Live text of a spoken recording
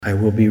I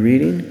will be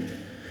reading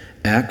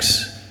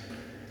Acts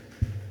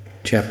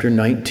chapter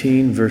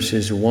 19,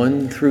 verses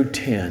 1 through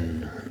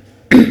 10.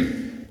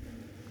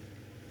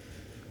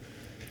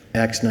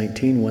 Acts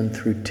 19, 1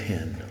 through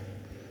 10.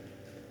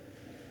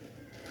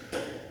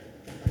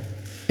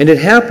 And it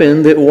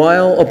happened that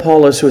while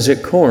Apollos was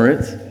at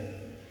Corinth,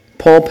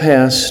 Paul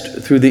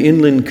passed through the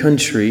inland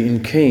country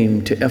and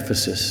came to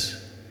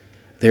Ephesus.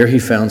 There he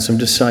found some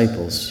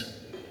disciples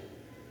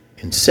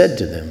and said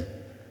to them,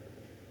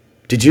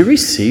 "Did you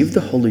receive the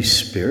Holy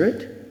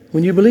Spirit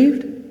when you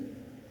believed?"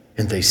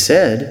 And they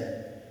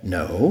said,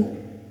 "No,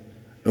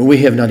 we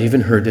have not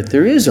even heard that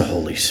there is a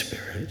Holy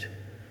Spirit."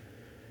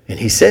 And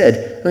he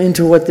said,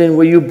 "Into what then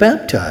were you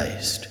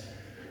baptized?"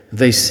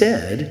 They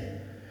said,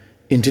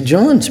 "Into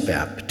John's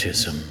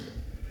baptism."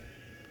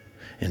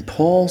 And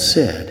Paul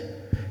said,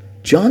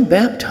 "John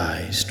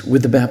baptized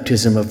with the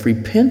baptism of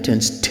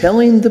repentance,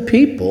 telling the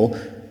people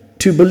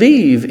to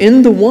believe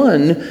in the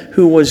one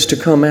who was to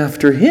come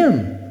after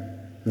him,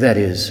 that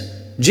is,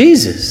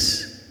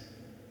 Jesus."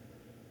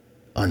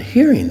 On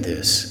hearing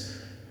this,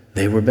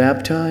 they were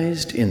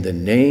baptized in the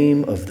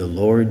name of the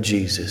Lord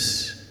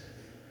Jesus.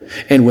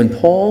 And when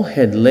Paul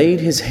had laid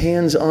his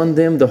hands on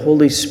them, the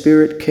Holy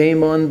Spirit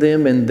came on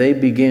them, and they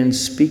began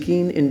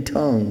speaking in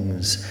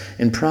tongues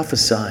and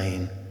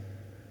prophesying.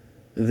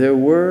 There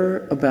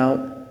were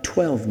about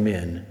 12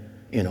 men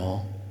in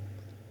all.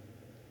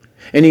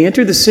 And he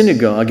entered the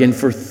synagogue, and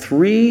for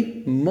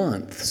 3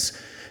 months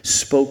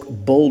spoke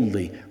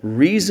boldly,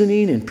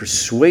 reasoning and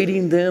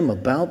persuading them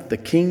about the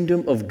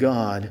kingdom of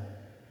God.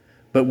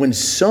 But when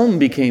some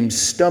became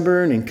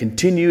stubborn and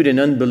continued in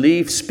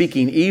unbelief,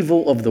 speaking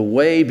evil of the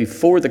way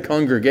before the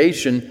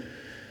congregation,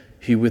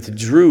 he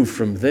withdrew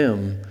from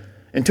them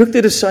and took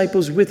the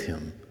disciples with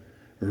him,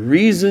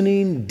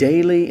 reasoning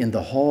daily in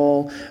the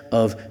hall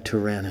of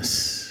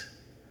Tyrannus.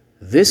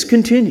 This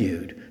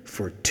continued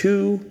for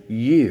 2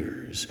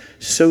 years,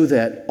 so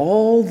that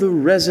all the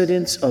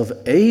residents of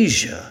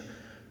Asia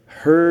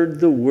heard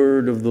the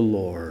word of the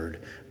Lord,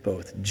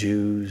 both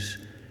Jews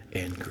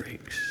and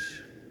Greeks.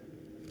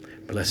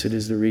 Blessed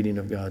is the reading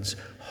of God's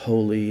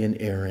holy,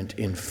 inerrant,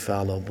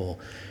 infallible,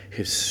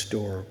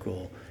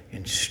 historical,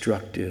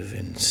 instructive,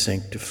 and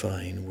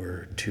sanctifying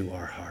word to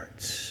our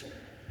hearts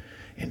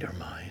and our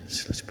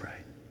minds. Let's pray.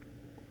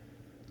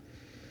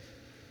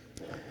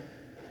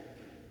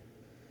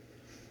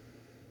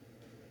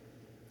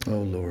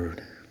 Oh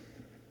Lord,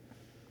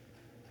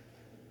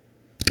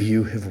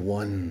 you have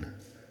won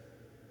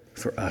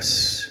for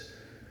us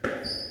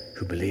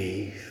who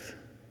believe,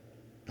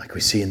 like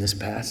we see in this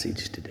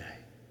passage today.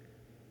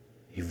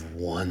 You've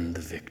won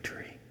the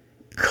victory,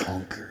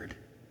 conquered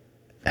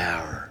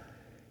our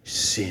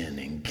sin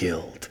and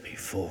guilt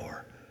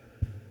before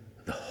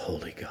the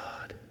holy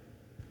God.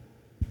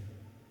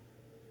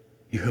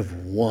 You have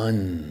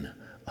won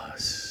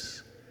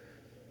us,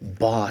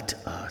 bought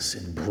us,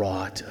 and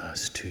brought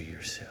us to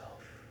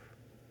yourself.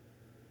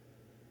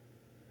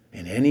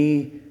 And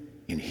any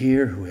in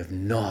here who have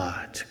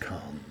not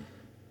come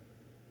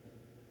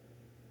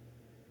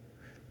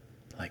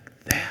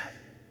like that,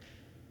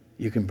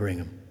 you can bring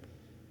them.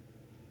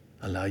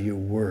 Allow your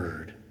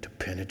word to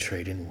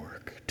penetrate and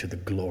work to the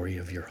glory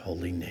of your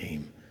holy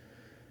name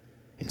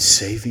in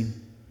saving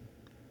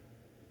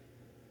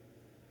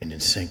and in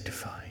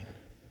sanctifying.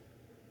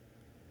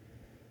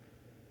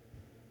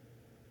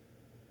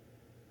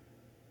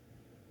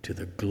 To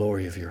the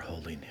glory of your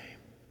holy name.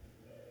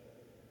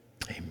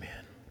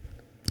 Amen.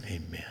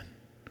 Amen.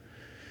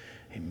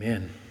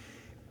 Amen.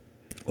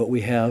 What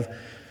we have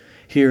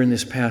here in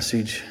this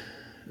passage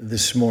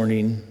this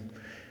morning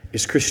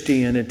is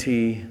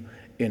Christianity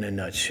in a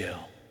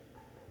nutshell.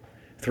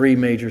 3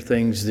 major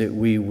things that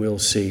we will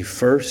see.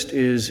 First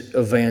is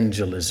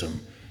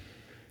evangelism,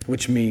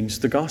 which means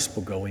the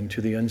gospel going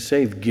to the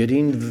unsaved,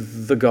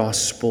 getting the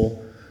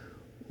gospel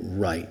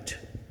right.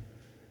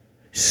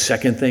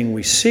 Second thing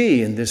we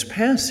see in this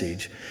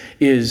passage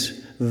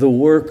is the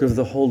work of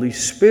the Holy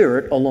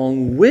Spirit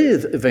along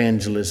with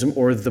evangelism,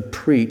 or the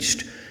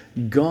preached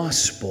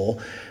gospel,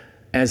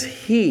 as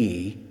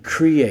He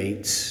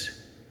creates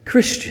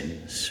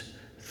Christians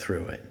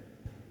through it.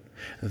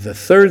 The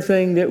third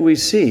thing that we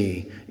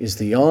see is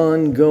the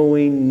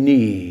ongoing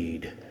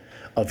need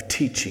of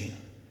teaching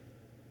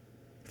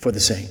for the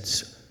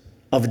saints,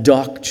 of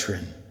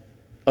doctrine,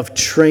 of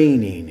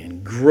training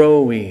and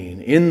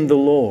growing in the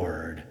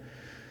Lord,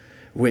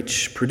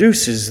 which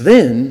produces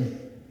then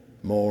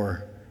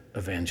more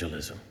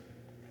evangelism.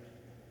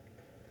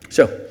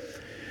 So,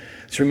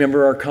 let's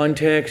remember our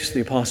context.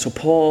 The Apostle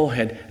Paul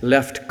had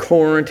left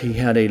Corinth. He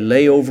had a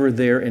layover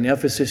there in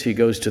Ephesus. He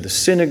goes to the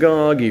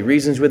synagogue. He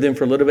reasons with them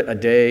for a little bit, a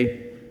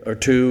day or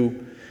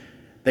two.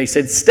 They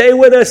said, "Stay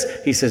with us."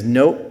 He says,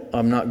 "Nope,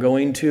 I'm not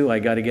going to. I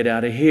got to get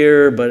out of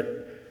here,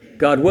 but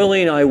God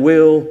willing, I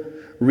will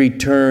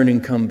return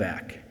and come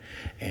back."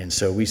 And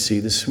so we see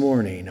this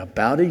morning,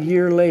 about a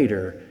year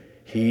later,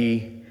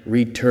 he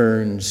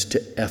returns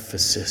to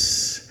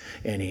Ephesus,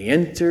 and he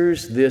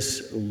enters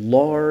this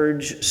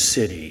large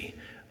city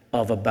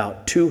of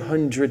about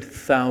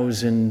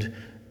 200,000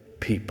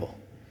 people.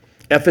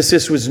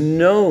 Ephesus was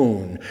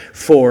known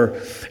for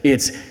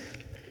its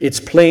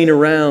playing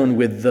around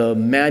with the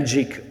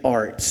magic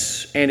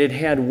arts, and it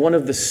had one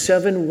of the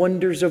 7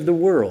 wonders of the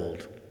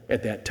world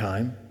at that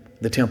time,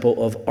 the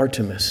temple of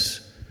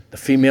Artemis, the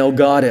female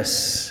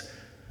goddess,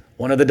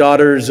 one of the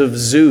daughters of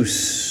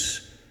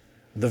Zeus,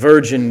 the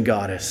virgin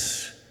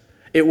goddess.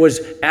 It was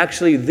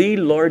actually the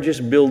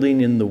largest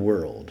building in the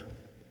world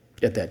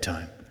at that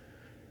time.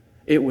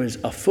 It was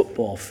a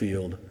football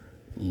field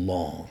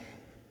long.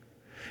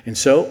 And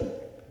so,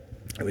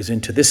 it was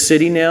into this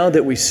city now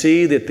that we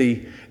see that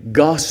the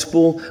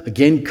gospel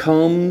again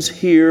comes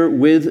here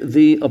with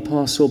the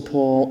Apostle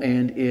Paul,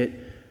 and it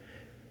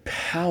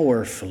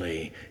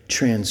powerfully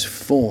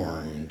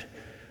transformed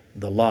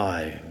the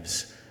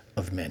lives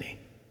of many.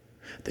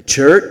 The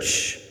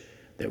church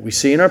that we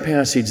see in our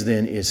passage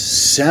then is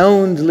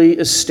soundly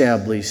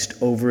established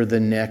over the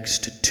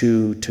next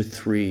 2 to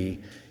 3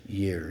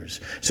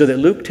 years. So that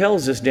Luke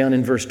tells us down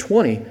in verse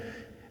 20,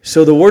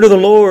 so the word of the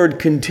Lord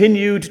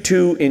continued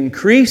to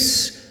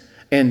increase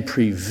and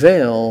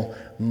prevail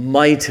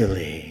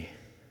mightily.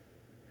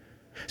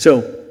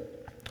 So,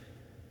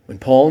 when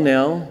Paul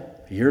now,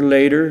 a year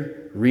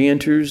later,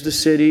 re-enters the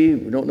city,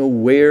 we don't know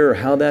where or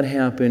how that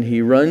happened,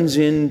 he runs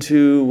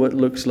into what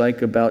looks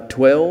like about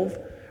 12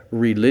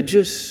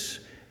 religious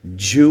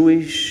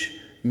Jewish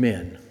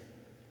men.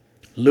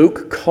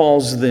 Luke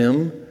calls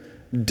them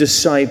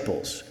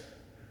disciples,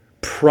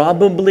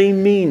 probably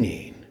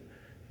meaning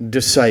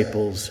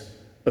disciples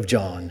of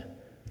John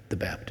the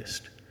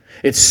Baptist.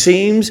 It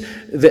seems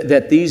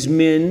that these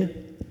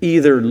men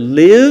either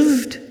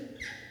lived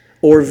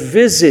or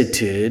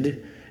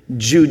visited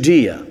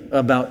Judea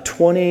about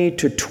 20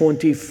 to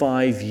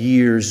 25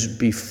 years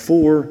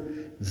before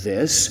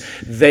this.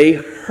 They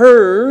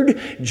heard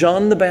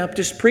John the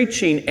Baptist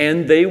preaching,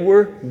 and they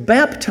were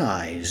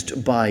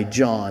baptized by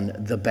John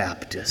the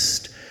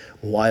Baptist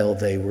while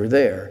they were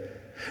there.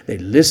 They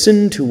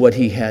listened to what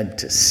he had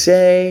to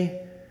say,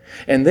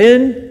 and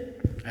then,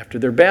 after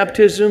their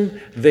baptism,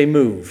 they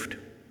moved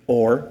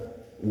or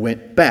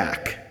went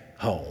back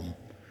home.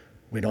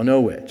 We don't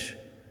know which.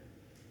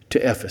 To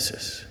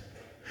Ephesus.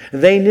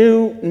 They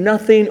knew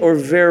nothing or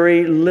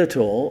very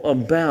little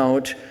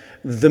about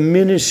the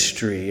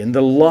ministry and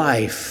the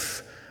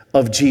life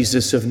of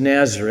Jesus of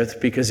Nazareth,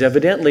 because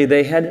evidently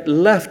they had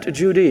left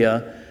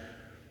Judea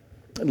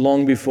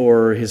long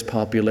before his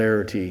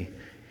popularity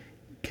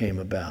came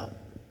about.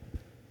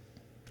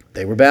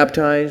 They were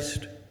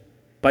baptized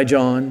by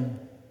John.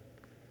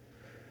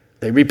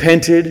 They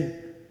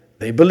repented.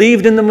 They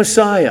believed in the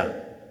Messiah.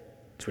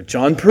 That's what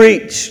John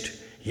preached.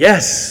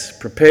 Yes,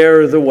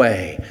 prepare the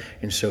way.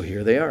 And so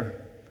here they are.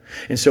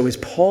 And so is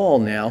Paul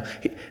now.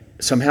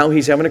 Somehow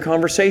he's having a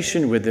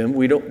conversation with them.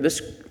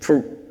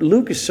 For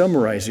Luke is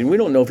summarizing. We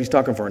don't know if he's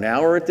talking for an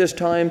hour at this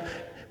time,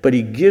 but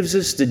he gives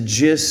us the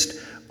gist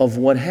of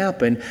what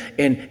happened.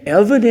 And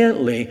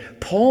evidently,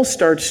 Paul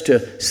starts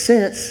to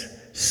sense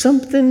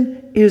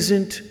something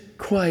isn't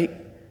quite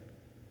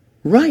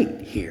right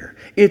here.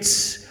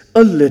 It's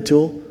a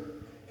little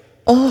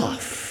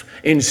off.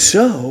 And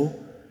so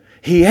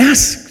he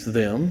asks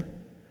them,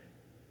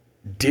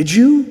 did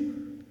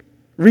you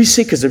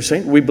receive, because they're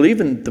saying, we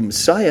believe in the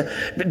Messiah,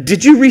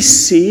 did you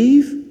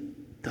receive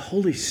the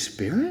Holy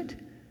Spirit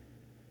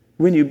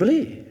when you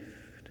believed?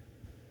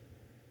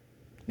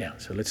 Now,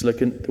 so let's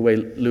look at the way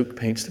Luke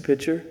paints the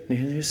picture in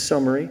his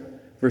summary,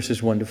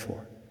 verses 1 to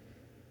 4.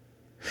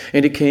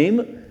 And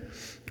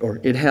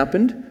it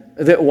happened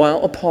that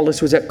while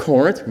Apollos was at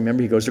Corinth,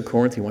 remember he goes to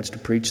Corinth, he wants to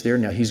preach there.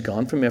 Now he's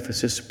gone from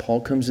Ephesus. Paul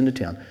comes into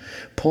town.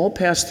 Paul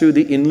passed through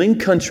the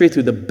inland country,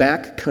 through the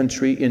back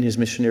country in his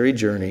missionary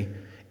journey,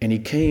 and he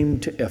came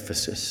to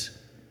Ephesus.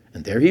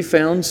 And there he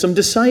found some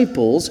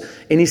disciples,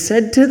 and he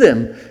said to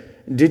them,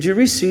 did you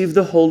receive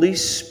the Holy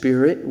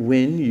Spirit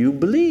when you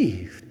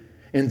believed?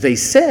 And they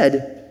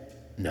said,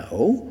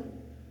 no.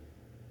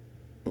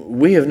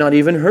 We have not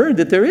even heard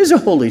that there is a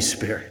Holy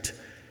Spirit.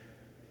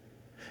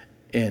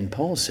 And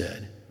Paul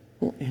said,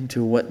 well,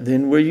 into what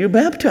then were you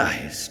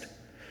baptized?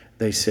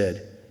 They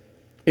said,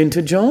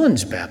 into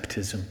John's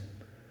baptism.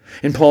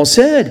 And Paul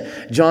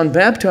said, John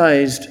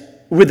baptized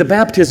with the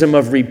baptism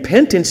of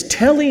repentance,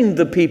 telling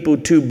the people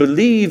to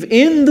believe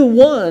in the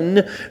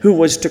one who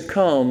was to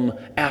come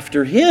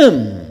after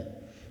him.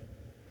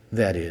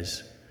 That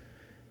is,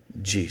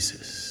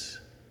 Jesus.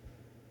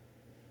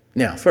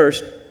 Now,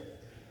 first,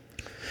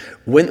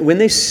 when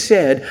they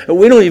said,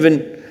 we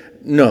don't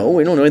know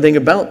anything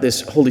about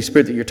this Holy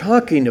Spirit that you're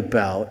talking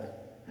about,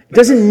 it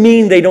doesn't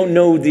mean they don't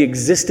know the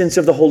existence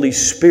of the Holy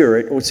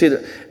Spirit. Or say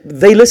that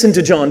they listened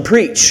to John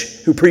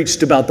preach, who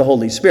preached about the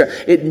Holy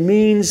Spirit. It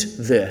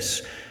means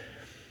this.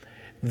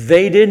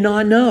 They did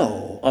not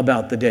know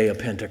about the day of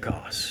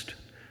Pentecost.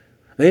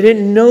 They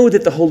didn't know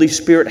that the Holy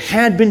Spirit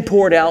had been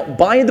poured out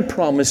by the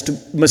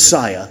promised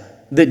Messiah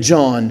that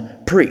John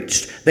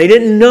preached. They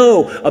didn't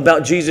know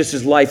about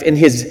Jesus' life and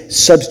his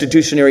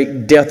substitutionary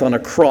death on a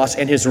cross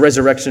and his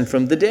resurrection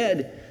from the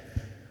dead,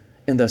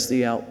 and thus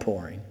the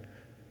outpouring.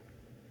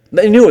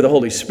 They knew of the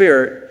Holy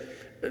Spirit.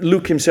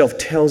 Luke himself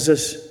tells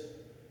us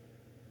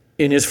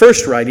in his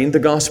first writing, the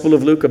Gospel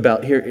of Luke,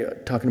 about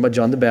here, talking about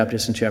John the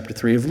Baptist in chapter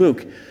 3 of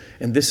Luke.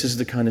 And this is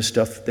the kind of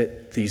stuff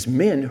that these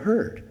men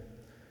heard.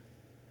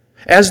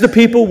 As the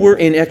people were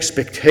in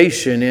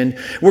expectation and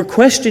were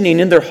questioning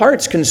in their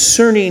hearts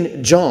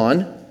concerning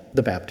John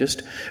the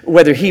Baptist,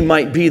 whether he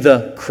might be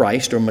the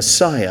Christ or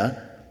Messiah,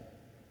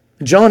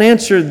 John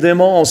answered them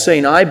all,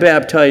 saying, I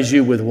baptize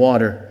you with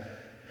water,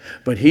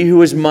 but he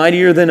who is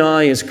mightier than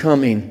I is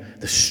coming,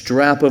 the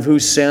strap of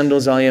whose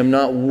sandals I am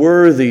not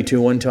worthy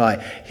to untie.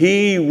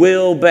 He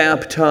will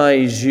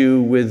baptize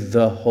you with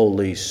the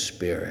Holy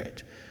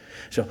Spirit.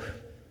 So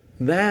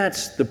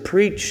that's the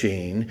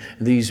preaching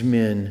these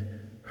men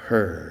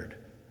heard.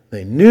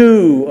 They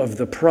knew of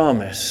the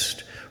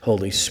promised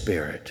Holy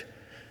Spirit,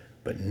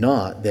 but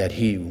not that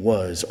he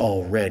was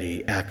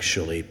already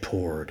actually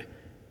poured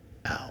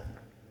out.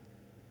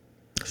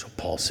 So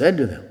Paul said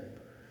to them,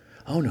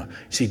 oh no,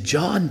 see,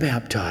 John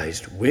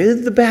baptized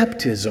with the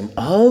baptism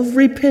of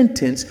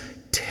repentance,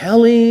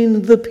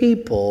 telling the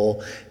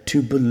people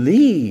to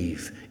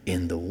believe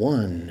in the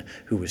one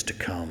who was to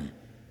come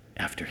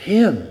after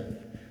him.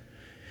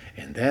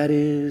 And that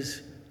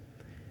is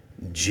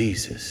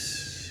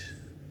Jesus.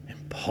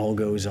 And Paul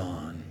goes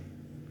on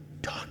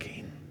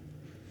talking.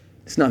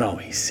 It's not all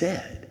he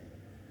said.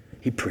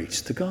 He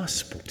preached the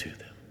gospel to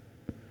them.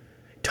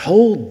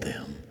 Told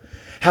them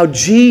how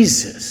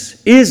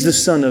Jesus is the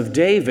Son of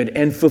David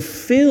and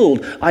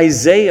fulfilled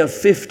Isaiah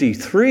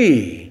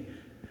 53.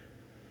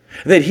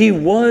 That he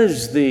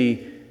was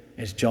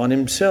as John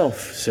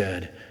himself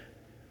said,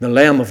 the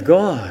Lamb of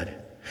God.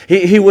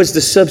 He was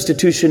the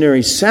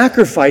substitutionary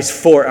sacrifice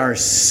for our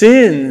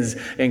sins,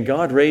 and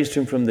God raised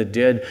him from the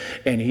dead,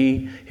 and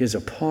his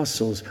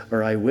apostles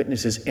are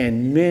eyewitnesses,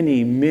 and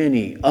many,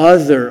 many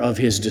other of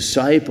his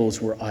disciples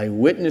were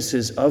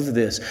eyewitnesses of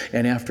this.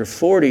 And after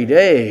 40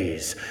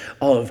 days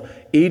of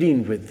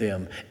eating with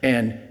them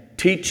and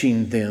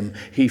teaching them,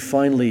 he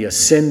finally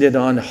ascended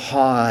on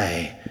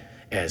high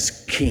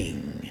as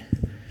King,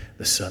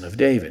 the Son of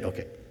David.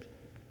 Okay,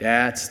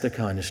 that's the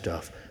kind of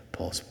stuff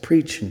Paul's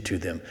preaching to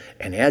them.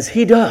 And as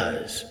he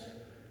does,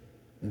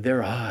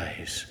 their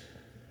eyes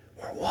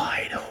were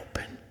wide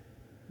open.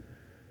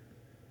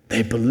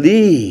 They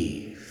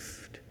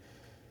believed.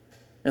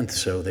 And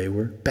so they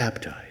were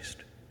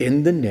baptized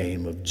in the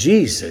name of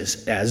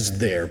Jesus as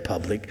their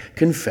public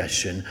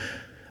confession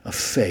of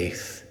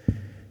faith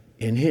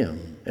in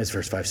him. As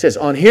verse 5 says,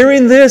 on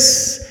hearing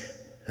this,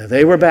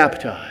 they were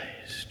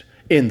baptized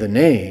in the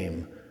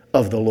name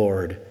of the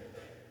Lord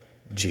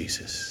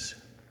Jesus.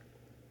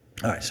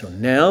 All right, so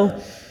now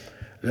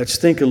let's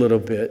think a little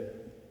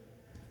bit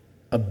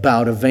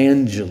about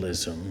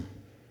evangelism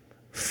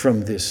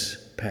from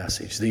this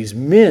passage. These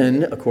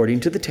men,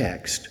 according to the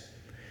text,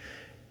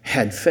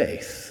 had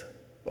faith.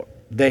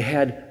 They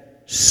had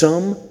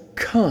some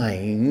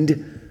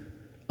kind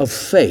of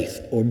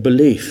faith or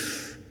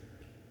belief.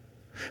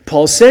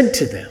 Paul said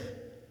to them,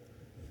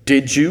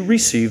 did you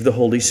receive the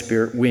Holy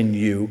Spirit when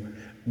you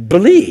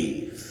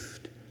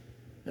believed?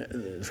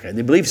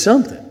 They believed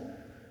something.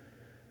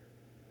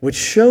 Which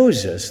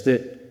shows us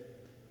that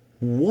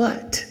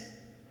what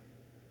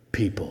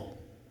people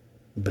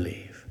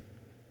believe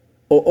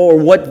or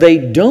what they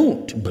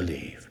don't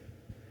believe,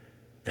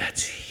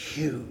 that's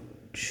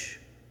huge.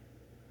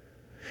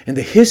 And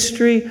the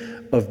history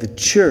of the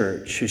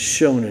church has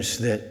shown us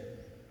that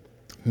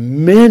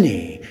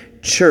many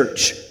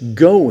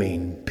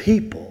church-going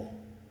people,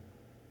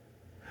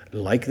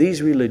 like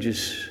these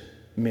religious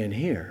men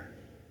here,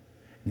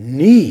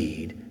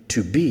 need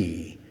to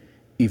be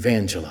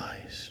evangelized.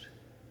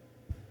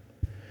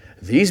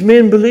 These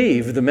men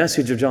believed the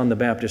message of John the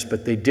Baptist,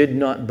 but they did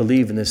not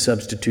believe in the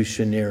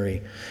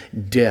substitutionary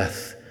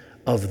death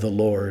of the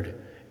Lord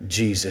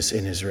Jesus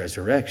in his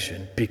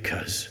resurrection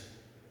because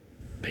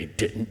they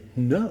didn't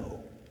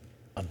know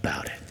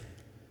about it.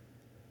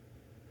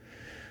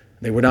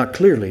 They were not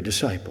clearly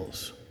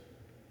disciples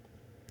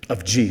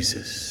of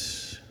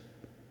Jesus.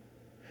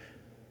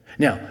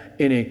 Now,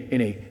 in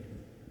a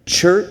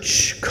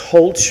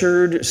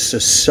church-cultured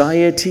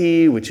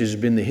society, which has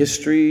been the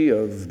history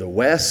of the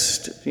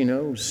West,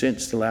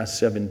 since the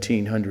last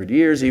 1,700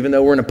 years, even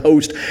though we're in a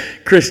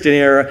post-Christian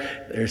era,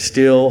 there's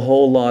still a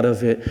whole lot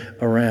of it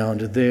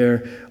around.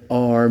 There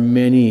are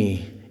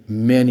many,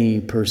 many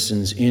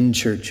persons in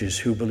churches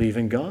who believe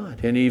in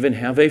God and even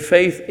have a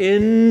faith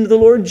in the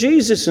Lord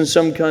Jesus in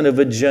some kind of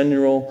a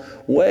general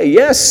way.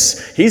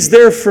 Yes, he's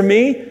there for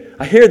me.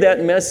 I hear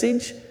that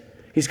message.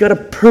 He's got a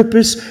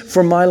purpose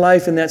for my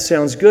life, and that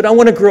sounds good. I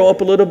want to grow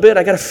up a little bit.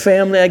 I got a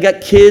family. I got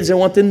kids. I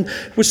want them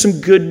with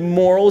some good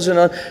morals. And,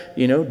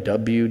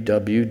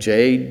 WWJD.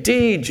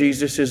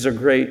 Jesus is a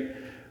great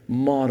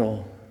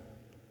model.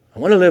 I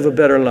want to live a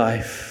better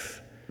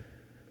life.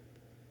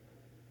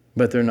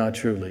 But they're not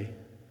truly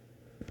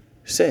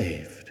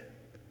saved.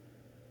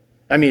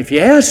 I mean, if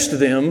you asked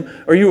them,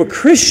 are you a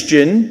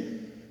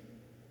Christian?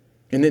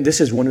 And then this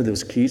is one of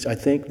those keys, I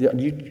think.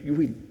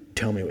 You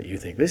tell me what you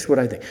think. This is what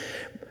I think.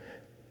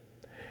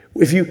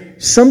 If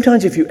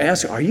you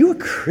ask, are you a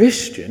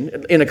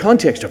Christian, in a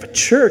context of a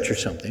church or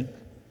something,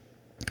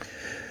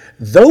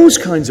 Those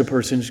kinds of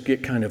persons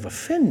get kind of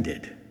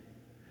offended,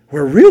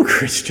 where real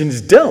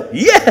Christians don't.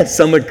 Yes,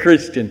 I'm a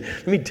Christian.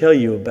 Let me tell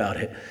you about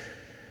it.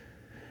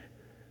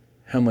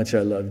 How much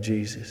I love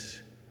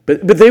Jesus.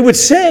 But they would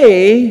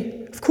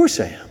say, of course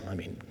I am. I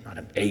mean, not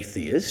an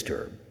atheist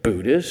or a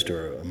Buddhist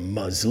or a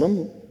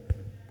Muslim.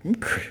 Of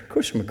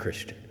course I'm a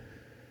Christian.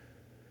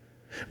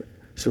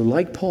 So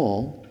like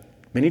Paul,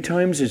 many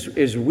times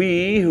as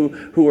we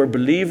who are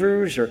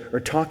believers are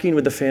talking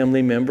with a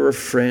family member, a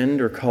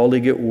friend, or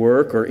colleague at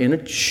work, or in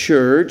a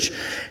church,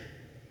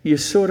 you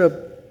sort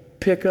of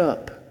pick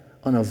up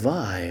on a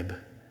vibe.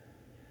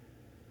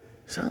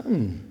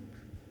 Something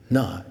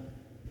not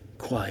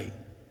quite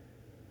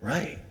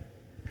right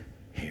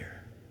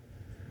here.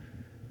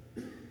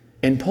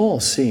 And Paul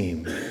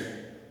seemed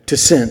to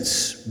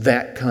sense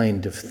that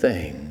kind of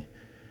thing,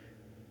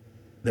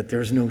 that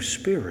there's no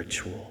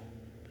spiritual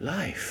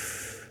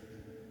life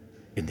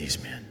in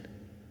these men.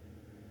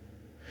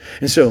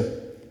 And so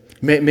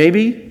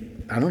maybe,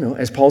 I don't know,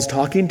 as Paul's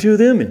talking to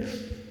them, and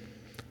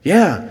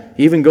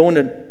even going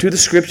to the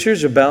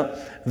scriptures about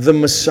the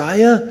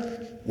Messiah,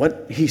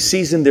 what he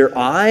sees in their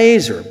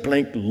eyes, or a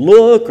blank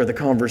look, or the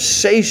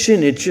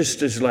conversation, it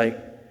just is like,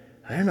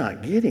 they're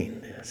not getting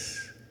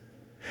this.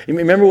 You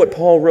remember what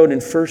Paul wrote in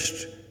 1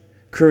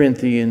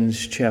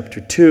 Corinthians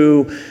chapter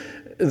 2,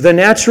 the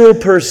natural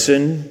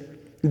person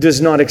does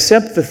not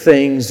accept the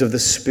things of the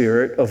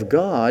Spirit of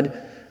God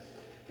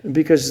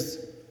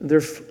because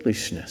they're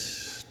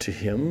foolishness to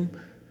him,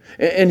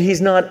 and he's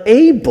not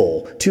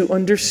able to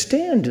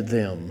understand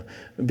them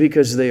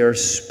because they are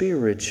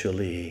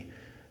spiritually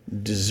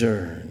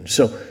discerned.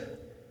 So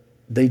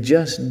they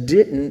just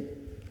didn't,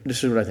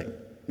 this is what I think,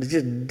 they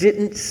just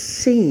didn't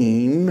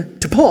seem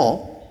to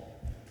Paul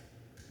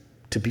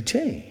to be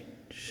changed.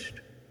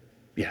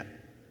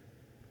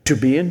 To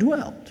be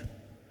indwelt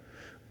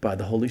by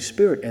the Holy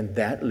Spirit. And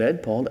that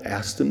led Paul to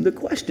ask them the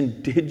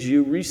question, did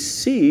you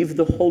receive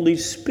the Holy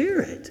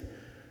Spirit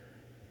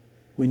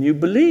when you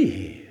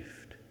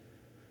believed?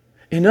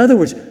 In other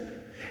words,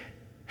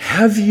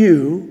 have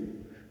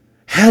you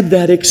had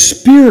that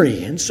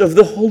experience of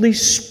the Holy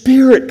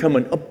Spirit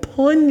coming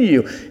upon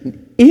you,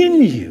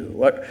 in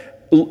you,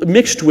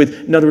 mixed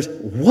with, in other words,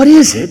 what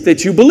is it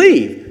that you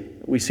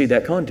believe? We see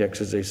that context,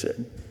 as they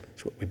said.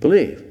 It's what we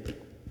believe.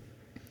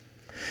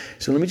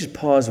 So let me just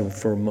pause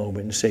for a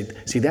moment and say,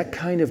 see, that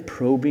kind of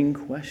probing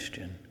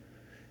question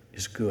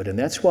is good. And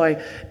that's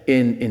why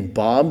in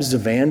Bob's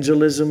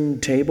evangelism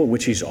table,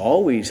 which he's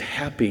always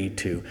happy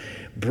to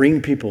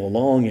bring people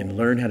along and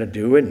learn how to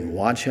do it and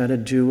watch how to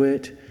do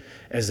it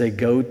as they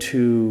go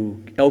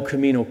to El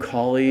Camino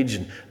College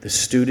and the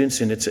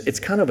students. And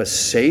it's kind of a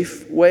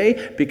safe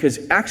way,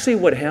 because actually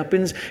what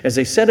happens as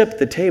they set up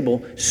the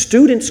table,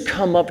 students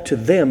come up to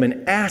them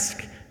and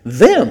ask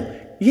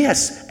them,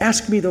 yes,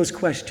 ask me those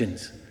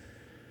questions.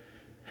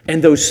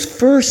 And those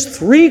first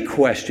three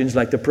questions,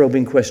 like the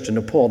probing question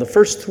of Paul, the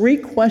first three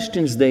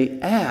questions they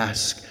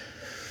ask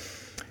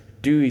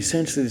do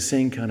essentially the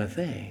same kind of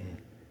thing.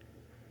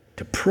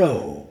 To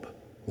probe,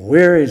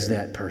 where is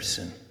that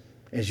person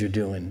as you're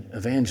doing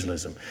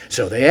evangelism?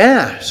 So they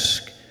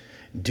ask,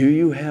 do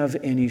you have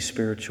any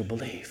spiritual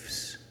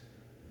beliefs?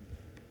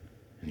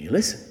 And you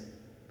listen.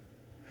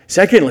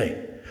 Secondly,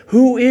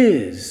 who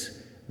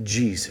is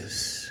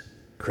Jesus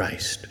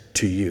Christ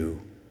to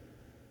you?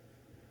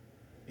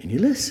 And you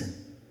listen.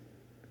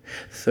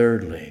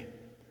 Thirdly,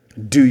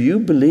 do you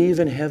believe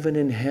in heaven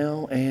and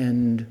hell?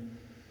 And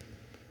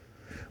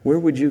where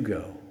would you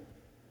go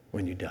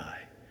when you die?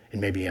 And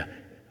maybe,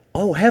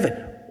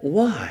 heaven,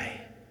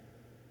 why?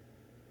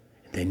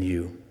 And then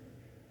you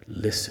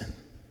listen,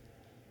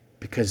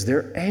 because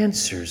their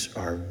answers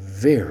are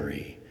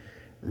very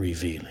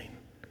revealing.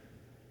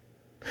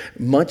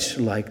 Much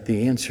like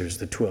the answers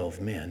the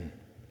 12 men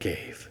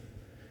gave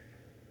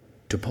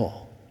to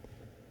Paul.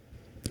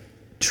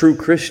 True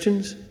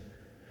Christians,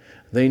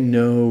 they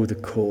know the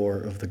core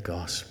of the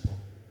gospel.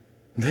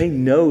 They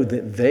know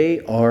that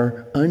they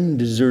are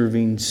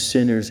undeserving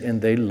sinners,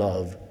 and they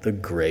love the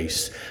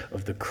grace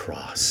of the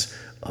cross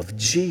of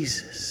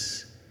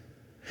Jesus.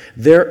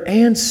 Their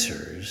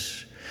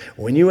answers,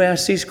 when you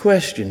ask these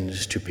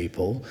questions to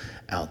people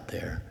out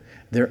there,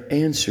 their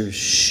answers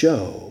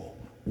show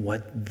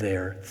what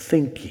they're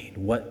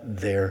thinking,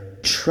 what they're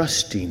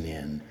trusting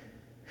in.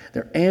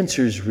 Their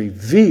answers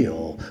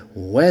reveal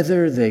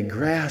whether they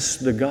grasp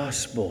the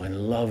gospel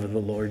and love the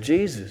Lord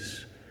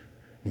Jesus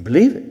and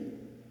believe it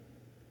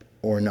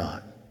or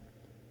not.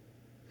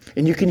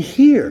 And you can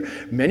hear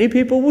many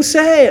people will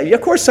say,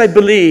 of course I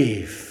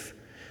believe.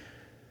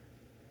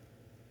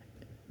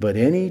 But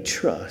any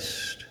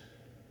trust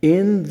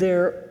in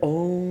their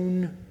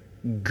own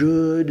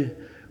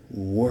good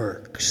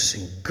works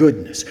and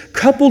goodness,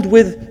 coupled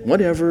with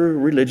whatever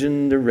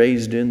religion they're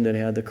raised in that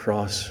had the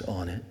cross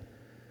on it,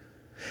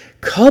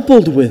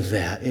 coupled with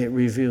that, it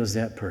reveals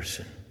that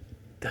person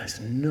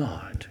does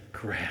not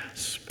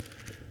grasp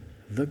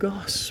the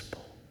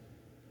gospel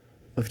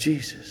of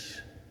Jesus.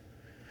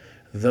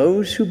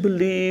 Those who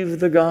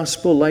believe the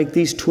gospel, like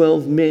these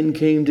 12 men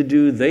came to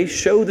do, they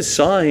show the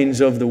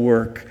signs of the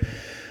work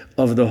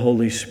of the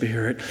Holy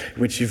Spirit,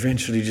 which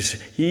eventually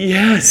just,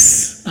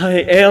 yes, I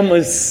am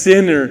a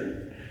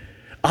sinner.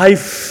 I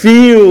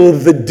feel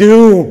the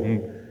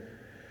doom.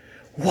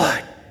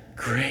 What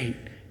great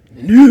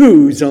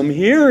news I'm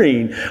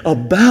hearing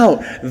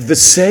about the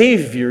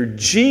Savior,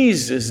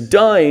 Jesus,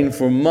 dying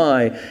for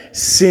my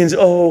sins.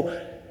 Oh,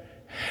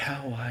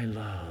 how I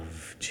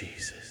love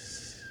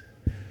Jesus.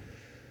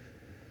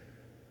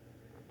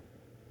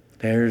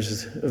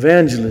 There's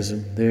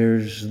evangelism.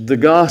 There's the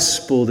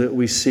gospel that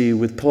we see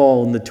with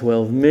Paul and the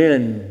 12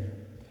 men.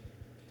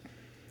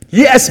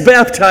 Yes,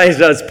 baptize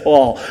us,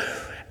 Paul.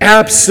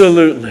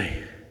 Absolutely.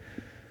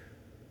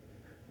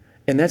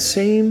 And that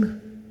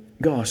same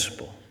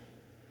gospel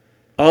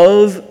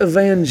of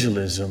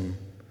evangelism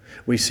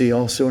we see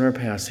also in our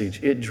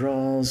passage. It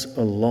draws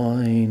a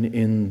line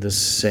in the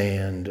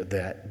sand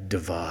that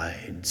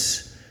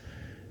divides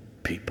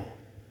people.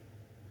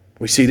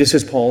 We see this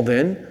as Paul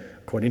then,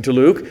 according to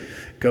Luke,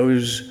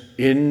 goes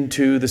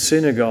into the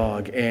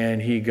synagogue,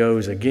 and he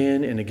goes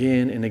again and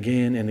again and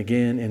again and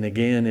again and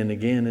again and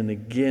again and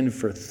again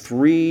for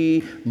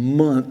 3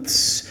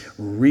 months,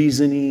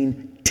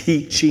 reasoning,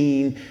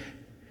 teaching,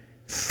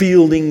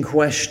 fielding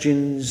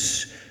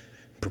questions,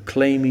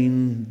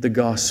 proclaiming the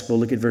gospel.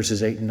 Look at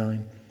verses 8 and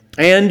 9.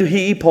 And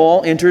he,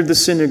 Paul, entered the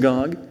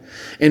synagogue,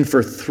 and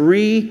for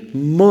 3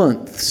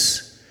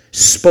 months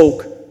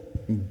spoke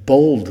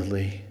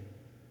boldly.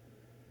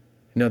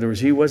 In other words,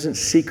 he wasn't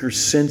seeker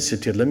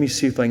sensitive. Let me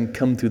see if I can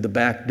come through the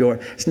back door.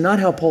 It's not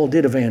how Paul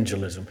did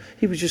evangelism.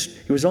 He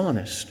was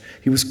honest.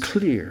 He was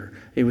clear.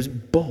 He was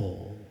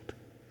bold.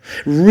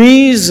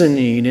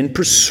 Reasoning and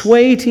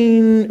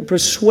persuading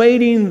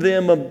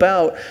them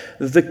about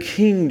the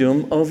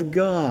kingdom of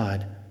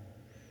God.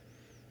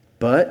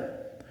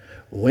 But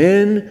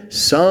when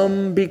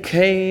some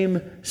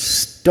became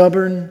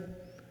stubborn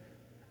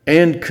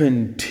and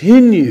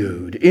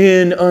continued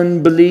in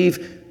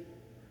unbelief,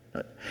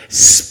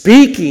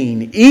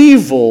 speaking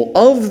evil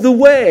of the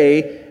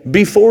way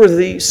before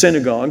the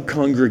synagogue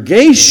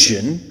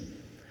congregation,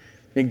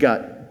 it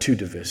got too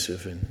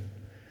divisive, and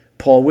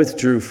Paul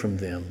withdrew from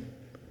them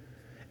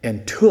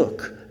and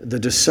took the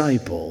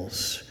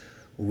disciples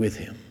with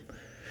him,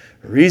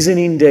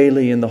 reasoning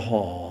daily in the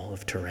hall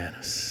of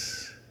Tyrannus.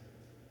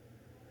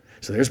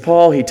 So there's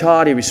Paul. He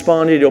taught, he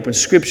responded, he opened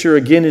Scripture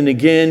again and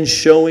again,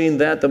 showing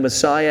that the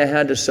Messiah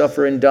had to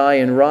suffer and die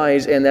and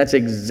rise, and that's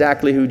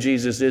exactly who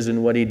Jesus is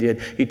and what he did.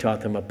 He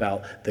taught them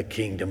about the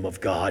kingdom of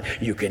God.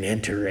 You can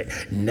enter it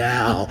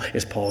now.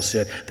 As Paul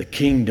said, the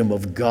kingdom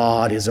of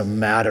God is a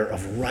matter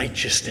of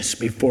righteousness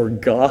before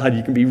God.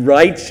 You can be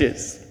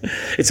righteous.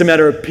 It's a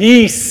matter of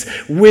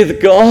peace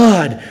with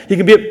God. He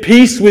can be at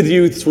peace with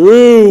you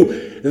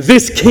through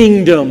this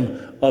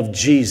kingdom of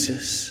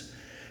Jesus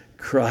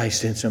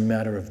Christ. It's a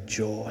matter of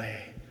joy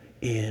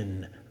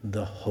in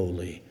the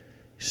Holy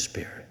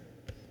Spirit.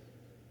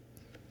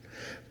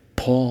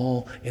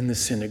 Paul in the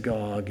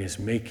synagogue is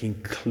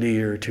making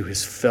clear to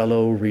his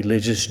fellow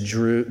religious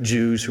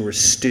Jews who are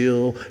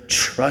still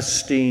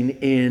trusting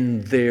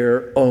in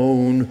their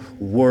own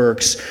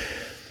works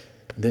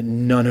that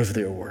none of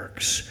their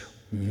works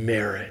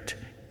merit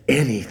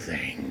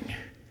anything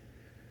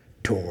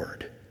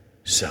toward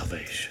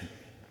salvation,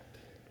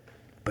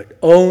 but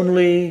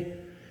only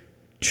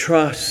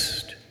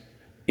trust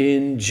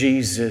in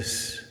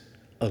Jesus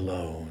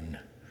alone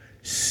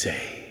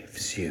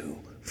saves you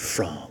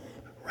from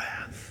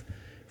wrath,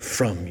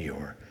 from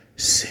your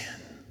sin.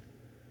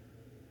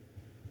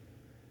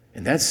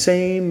 And that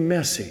same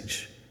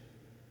message,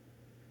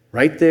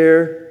 right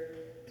there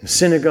in the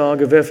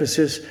synagogue of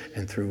Ephesus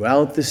and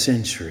throughout the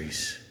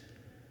centuries,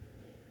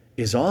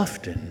 is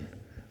often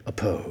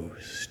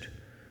opposed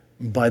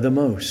by the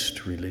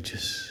most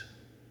religious.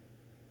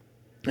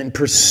 And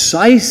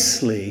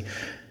precisely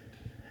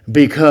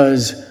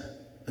because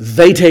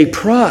they take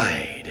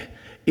pride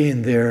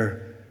in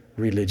their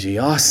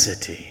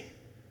religiosity,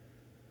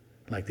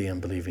 like the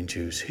unbelieving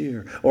Jews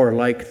here, or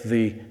like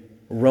the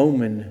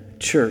Roman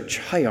church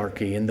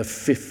hierarchy in the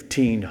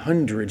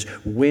 1500s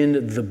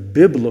when the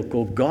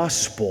biblical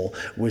gospel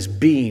was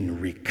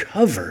being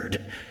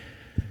recovered.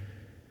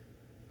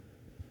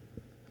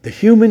 The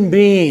human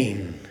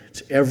being,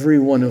 it's every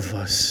one of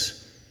us,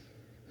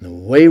 the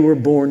way we're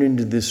born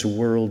into this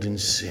world in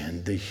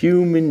sin, the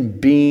human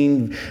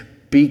being,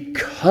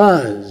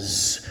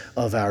 because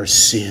of our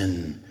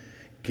sin,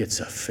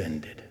 gets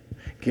offended.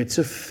 Gets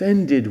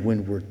offended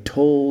when we're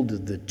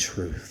told the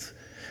truth,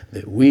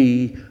 that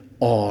we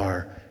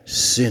are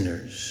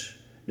sinners.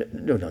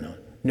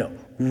 No.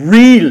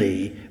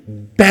 Really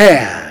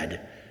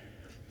bad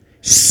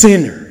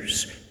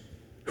sinners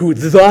who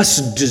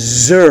thus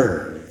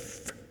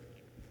deserve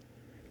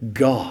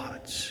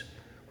God's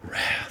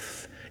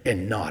wrath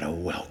and not a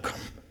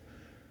welcome.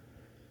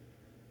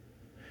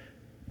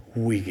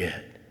 We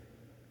get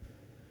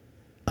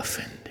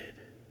offended.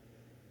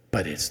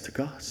 But it's the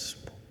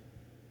gospel.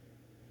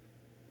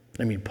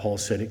 I mean, Paul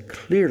said it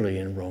clearly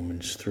in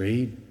Romans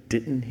 3,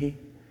 didn't he?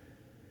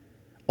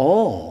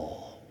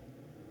 All.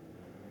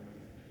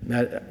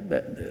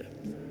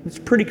 It's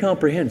pretty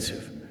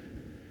comprehensive.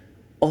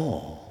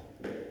 all,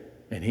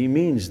 and he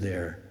means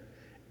there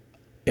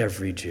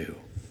every Jew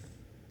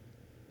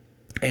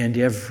and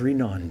every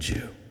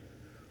non-Jew,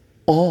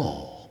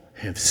 all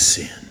have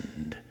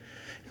sinned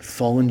and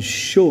fallen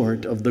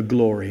short of the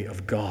glory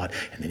of God.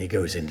 And then he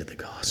goes into the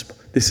gospel.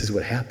 This is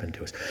what happened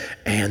to us.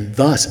 And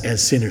thus,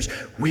 as sinners,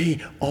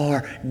 we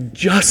are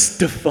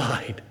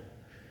justified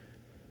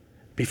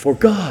before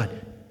God.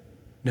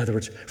 In other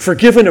words,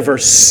 forgiven of our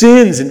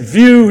sins and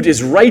viewed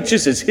as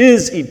righteous as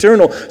His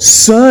eternal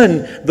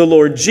Son, the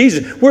Lord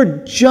Jesus.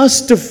 We're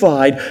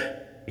justified,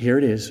 here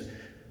it is,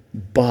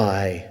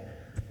 by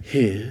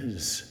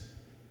His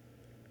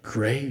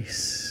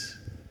grace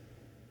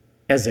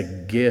as a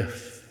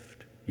gift.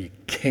 You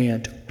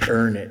can't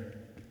earn it.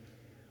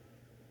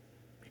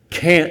 You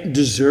can't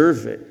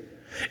deserve it.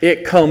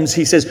 It comes,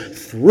 he says,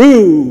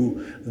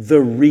 through the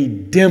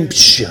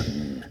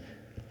redemption,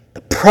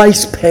 the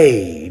price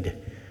paid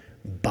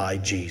by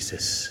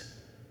Jesus,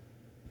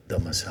 the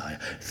Messiah.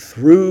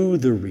 Through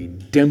the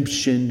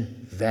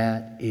redemption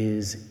that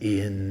is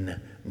in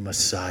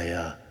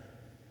Messiah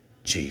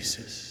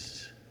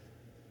Jesus.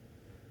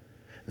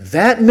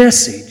 That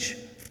message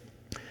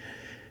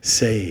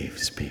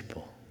saves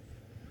people.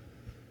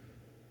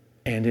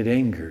 And it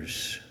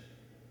angers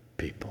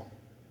people.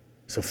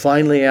 So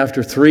finally,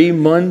 after 3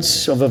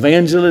 months of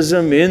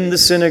evangelism in the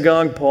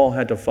synagogue, Paul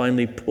had to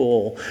finally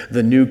pull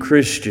the new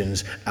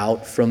Christians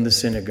out from the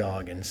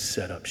synagogue and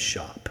set up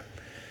shop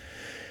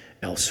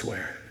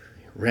elsewhere.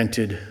 He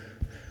rented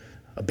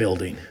a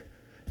building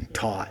and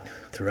taught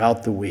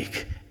throughout the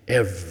week,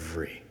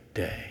 every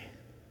day.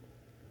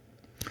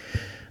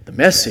 The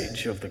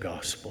message of the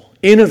gospel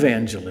in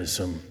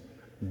evangelism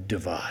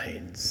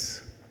divides.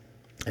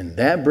 And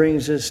that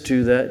brings us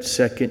to that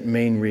second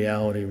main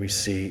reality we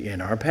see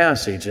in our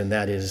passage, and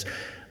that is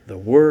the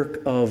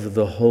work of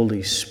the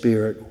Holy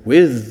Spirit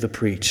with the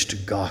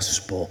preached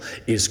gospel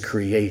is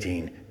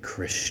creating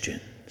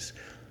Christians.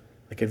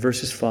 Look at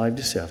verses 5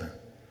 to 7.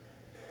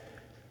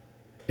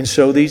 And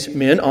so these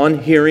men, on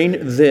hearing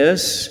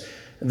this,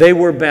 they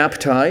were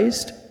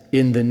baptized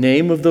in the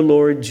name of the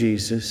Lord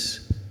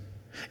Jesus.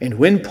 And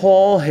when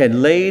Paul had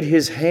laid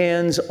his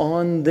hands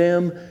on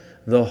them,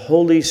 the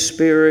Holy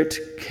Spirit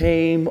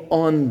came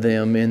on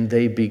them, and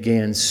they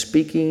began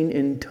speaking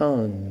in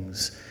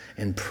tongues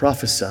and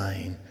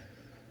prophesying.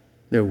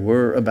 There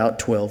were about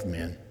 12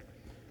 men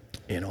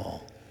in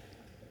all.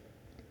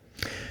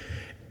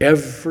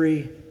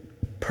 Every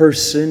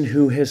person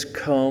who has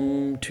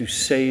come to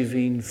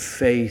saving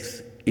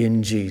faith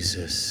in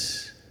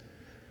Jesus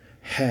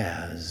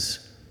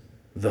has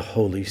the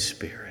Holy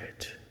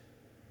Spirit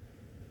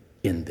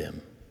in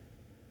them.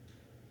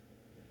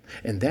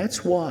 And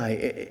that's why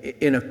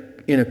in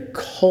a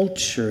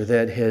culture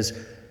that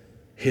has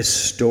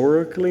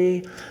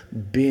historically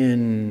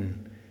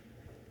been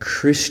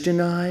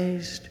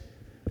Christianized,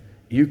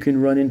 you can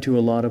run into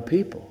a lot of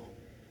people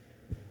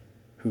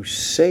who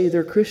say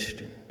they're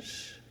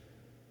Christians.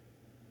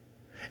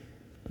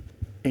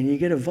 And you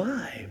get a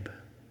vibe,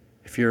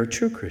 if you're a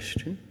true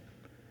Christian,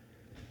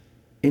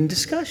 in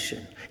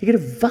discussion. You get a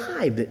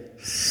vibe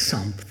that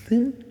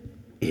something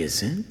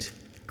isn't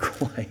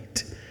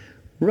quite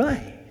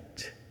right.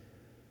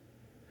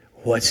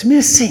 What's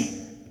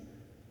missing?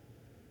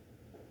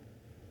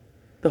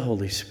 The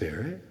Holy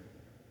Spirit.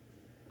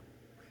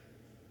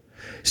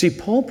 See,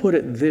 Paul put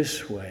it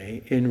this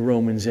way in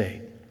Romans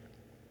 8.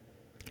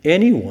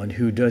 Anyone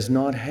who does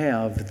not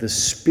have the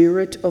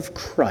Spirit of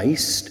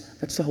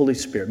Christ, that's the Holy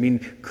Spirit, meaning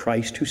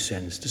Christ who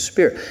sends the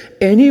Spirit.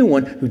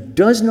 Anyone who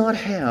does not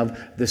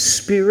have the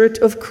Spirit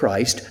of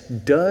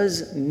Christ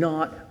does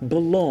not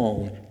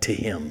belong to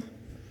Him.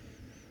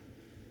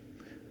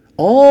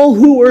 All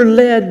who are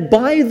led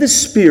by the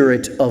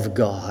Spirit of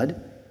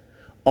God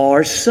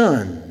are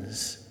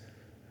sons,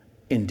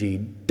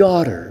 indeed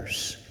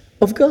daughters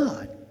of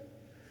God.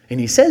 And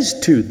he says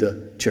to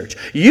the church,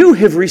 you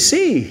have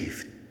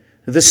received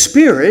the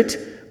Spirit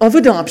of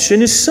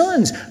adoption as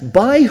sons,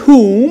 by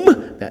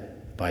whom,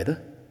 by the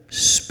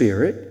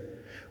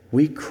Spirit,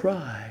 we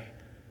cry,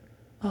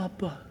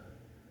 Abba,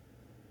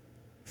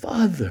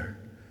 Father.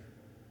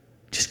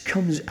 Just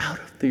comes out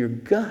of your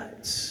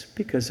guts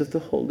because of the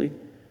Holy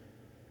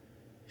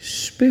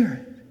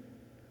Spirit.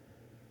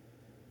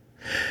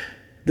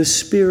 The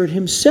Spirit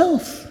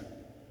Himself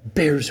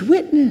bears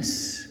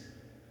witness.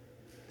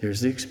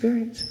 There's the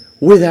experience.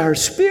 With our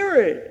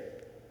spirit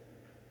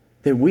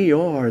that we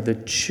are the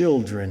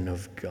children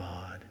of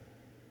God.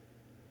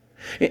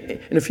 And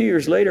a few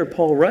years later,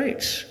 Paul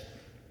writes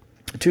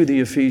to the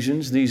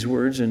Ephesians these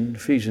words in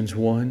Ephesians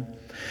 1.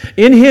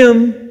 In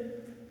Him,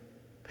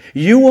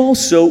 you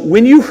also,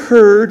 when you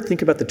heard,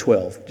 think about the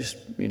 12,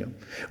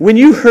 when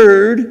you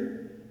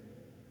heard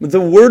the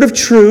word of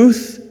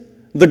truth,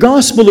 the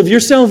gospel of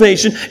your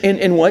salvation,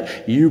 and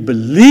what? You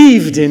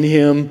believed in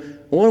Him.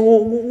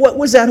 What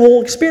was that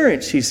whole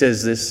experience? He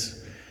says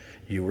this,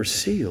 you were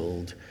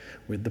sealed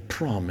with the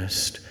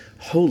promised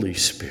Holy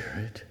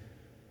Spirit,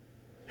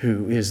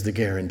 who is the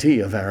guarantee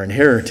of our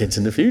inheritance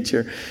in the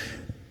future,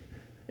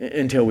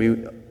 until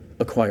we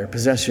acquire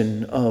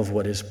possession of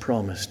what is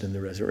promised in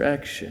the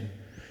resurrection.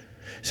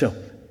 So,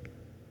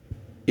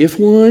 if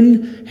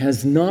one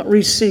has not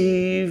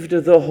received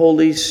the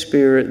Holy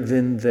Spirit,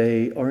 then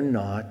they are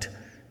not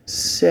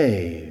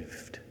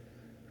saved.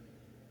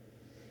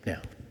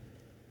 Now,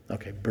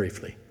 okay,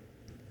 briefly.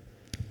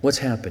 What's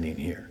happening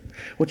here?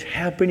 What's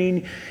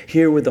happening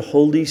here with the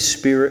Holy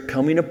Spirit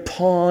coming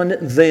upon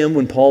them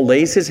when Paul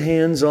lays his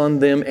hands on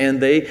them and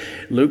they,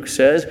 Luke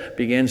says,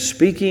 began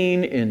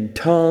speaking in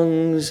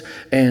tongues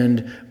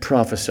and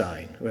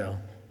prophesying? Well,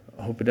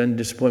 I hope it doesn't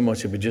disappoint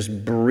much of you.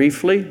 Just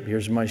briefly,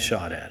 here's my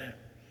shot at it.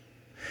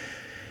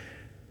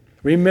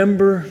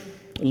 Remember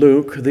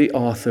Luke, the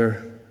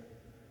author,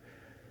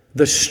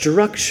 the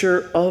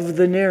structure of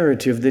the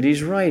narrative that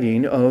he's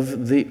writing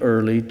of the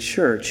early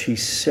church. He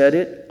set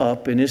it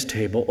up in his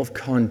table of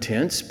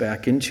contents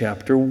back in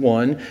chapter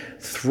 1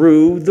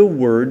 through the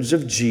words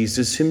of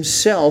Jesus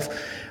himself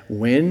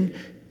when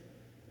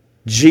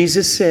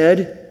Jesus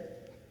said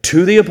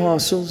to the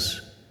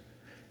apostles,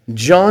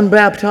 John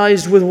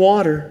baptized with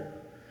water,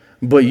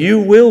 but you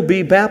will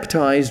be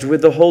baptized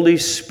with the Holy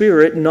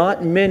Spirit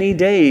not many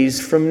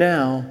days from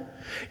now.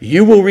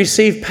 You will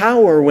receive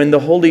power when the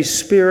Holy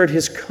Spirit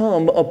has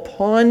come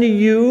upon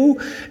you,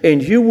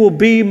 and you will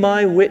be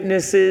my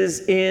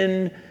witnesses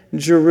in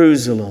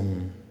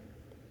Jerusalem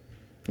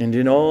and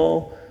in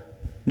all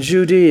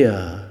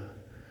Judea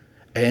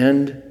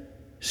and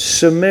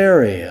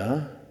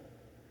Samaria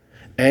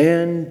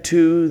and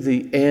to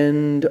the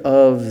end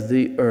of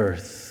the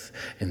earth.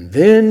 And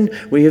then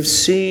we have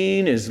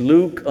seen, as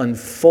Luke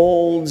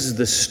unfolds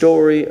the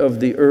story of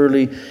the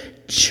early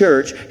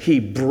church, he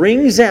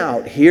brings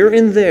out here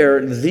and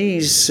there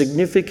these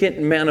significant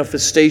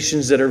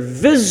manifestations that are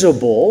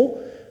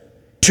visible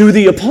to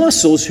the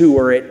apostles who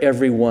are at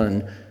every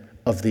one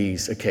of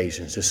these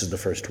occasions. This is the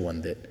first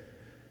one that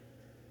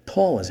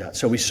Paul is at.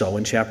 So we saw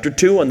in chapter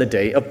 2 on the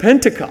day of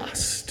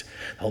Pentecost.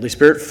 The Holy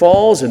Spirit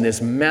falls, and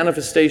this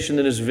manifestation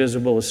that is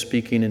visible is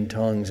speaking in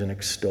tongues and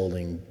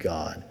extolling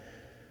God.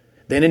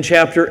 Then in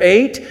chapter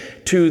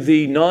 8, to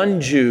the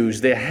non-Jews,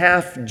 the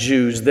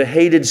half-Jews, the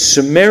hated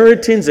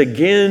Samaritans,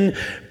 again,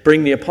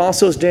 bring the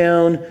apostles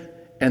down,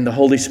 and the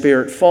Holy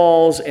Spirit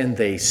falls, and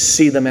they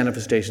see the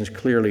manifestations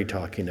clearly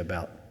talking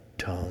about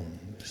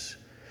tongues.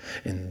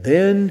 And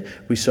then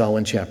we saw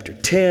in chapter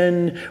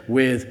 10,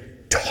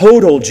 with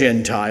total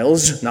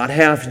Gentiles, not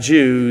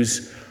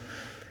half-Jews,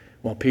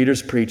 while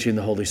Peter's preaching,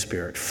 the Holy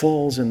Spirit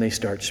falls, and they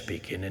start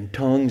speaking in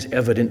tongues,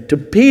 evident to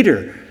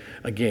Peter,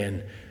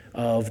 again,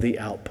 of the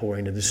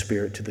outpouring of the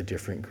Spirit to the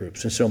different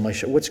groups. And so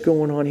what's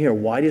going on here?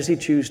 Why does he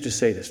choose to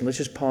say this? And let's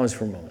just pause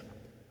for a moment.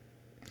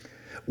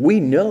 We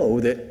know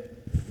that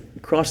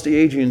across the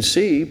Aegean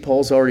Sea,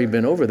 Paul's already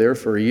been over there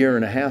for a year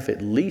and a half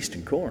at least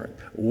in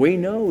Corinth. We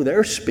know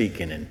they're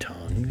speaking in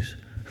tongues,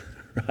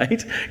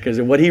 right? Because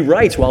of what he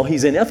writes while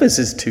he's in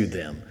Ephesus to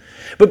them.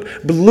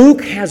 But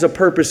Luke has a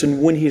purpose in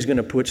when he's going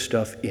to put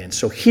stuff in.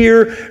 So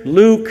here,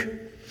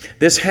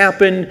 this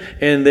happened,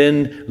 and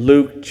then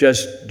Luke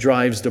just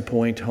drives the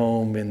point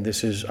home, and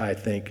this is, I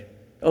think,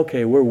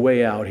 okay, we're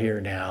way out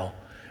here now.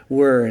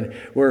 We're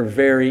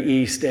very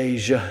East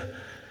Asia.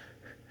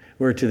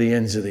 We're to the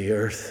ends of the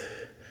earth.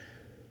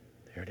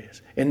 There it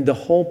is. And the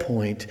whole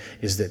point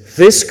is that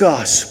this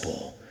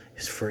gospel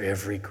is for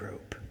every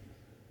group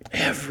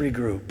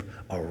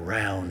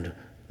around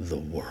the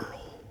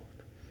world.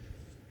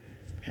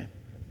 Okay.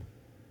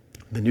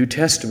 The New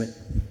Testament,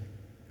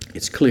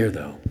 it's clear,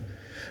 though,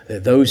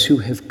 that those who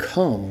have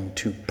come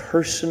to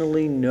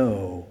personally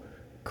know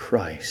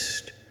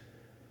Christ,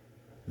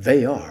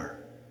 they are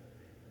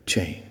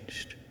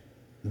changed.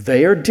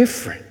 They are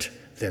different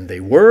than they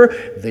were.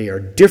 They are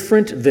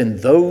different than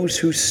those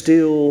who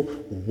still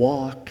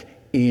walk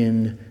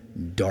in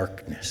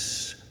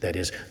darkness. That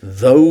is,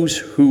 those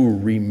who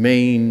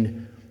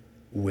remain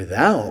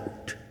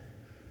without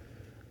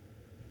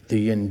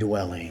the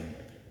indwelling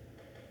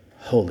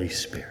Holy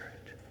Spirit.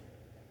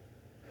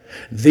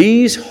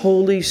 These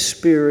Holy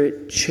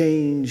Spirit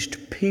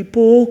changed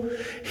people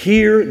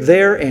here,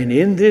 there, and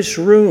in this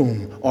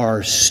room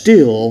are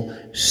still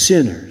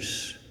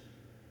sinners.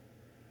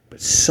 But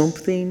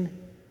something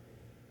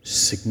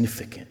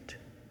significant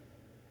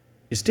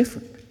is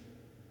different.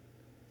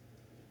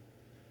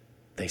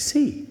 They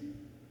see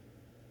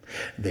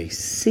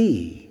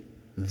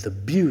the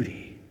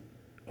beauty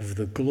of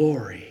the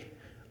glory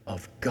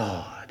of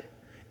God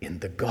in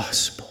the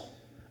gospel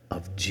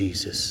of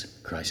Jesus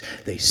Christ.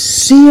 They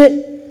see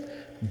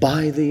it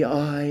by the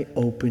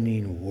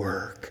eye-opening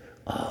work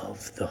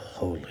of the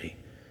Holy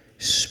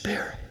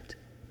Spirit.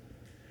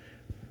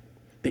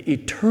 The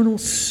eternal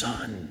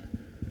Son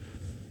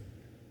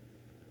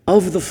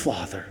of the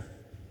Father,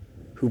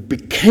 who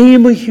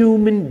became a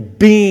human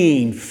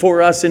being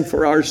for us and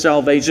for our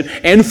salvation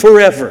and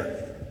forever.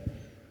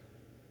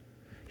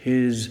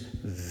 His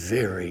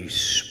very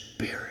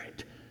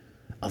spirit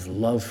of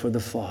love for the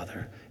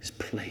Father is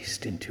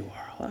placed into our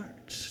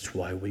hearts. That's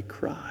why we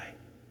cry,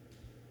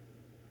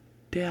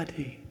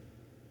 Daddy,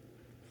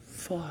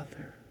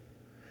 Father.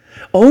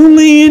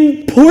 Only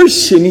in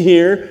portion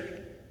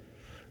here,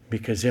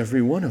 because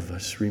every one of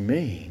us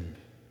remain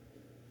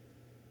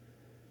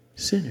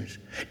sinners.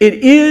 It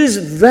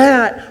is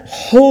that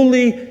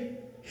Holy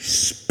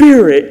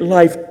Spirit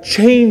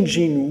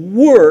life-changing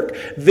work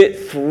that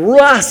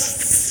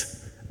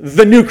thrusts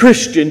the new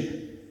Christian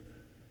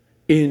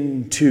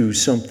into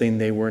something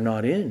they were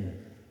not in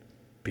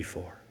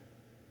before.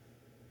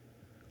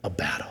 A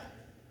battle.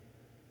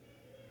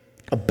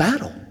 A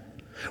battle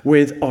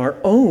with our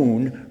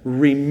own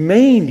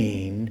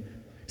remaining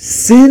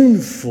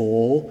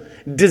sinful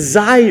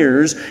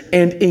desires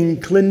and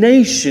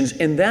inclinations.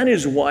 And that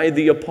is why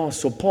the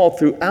Apostle Paul,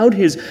 throughout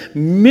his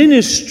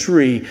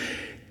ministry,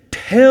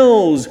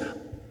 tells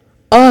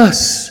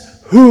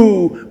us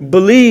who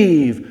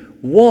believe,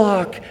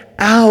 walk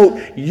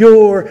out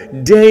your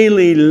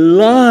daily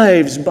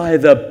lives by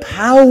the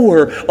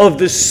power of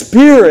the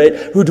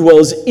Spirit who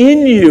dwells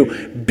in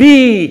you.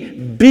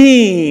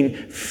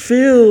 Being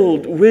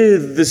filled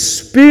with the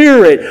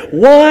Spirit.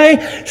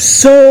 Why?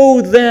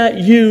 So that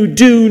you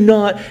do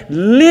not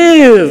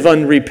live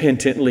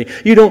unrepentantly.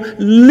 You don't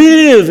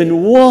live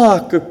and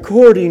walk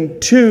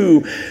according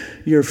to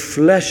your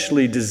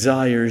fleshly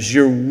desires,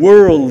 your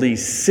worldly,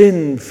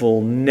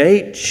 sinful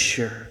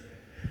nature.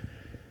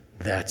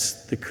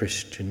 That's the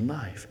Christian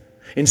life.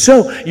 And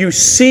so you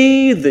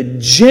see the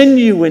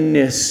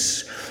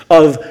genuineness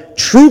of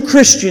true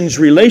Christians'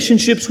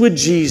 relationships with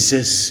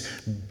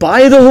Jesus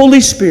by the Holy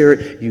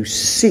Spirit. You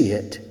see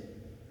it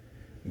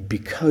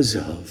because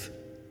of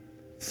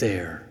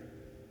their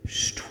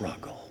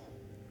struggle,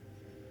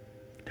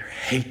 their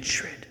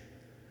hatred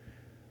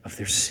of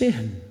their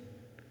sin,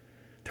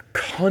 their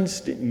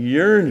constant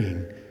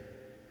yearning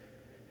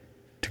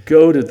to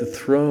go to the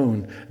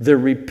throne, their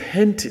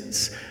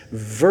repentance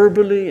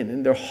verbally and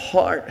in their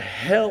heart,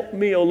 help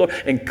me, O Lord,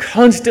 and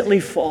constantly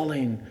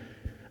falling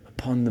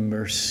upon the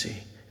mercy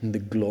and the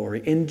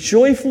glory, and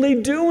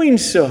joyfully doing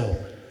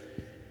so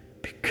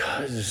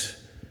because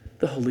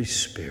the Holy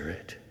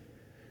Spirit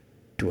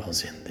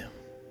dwells in them.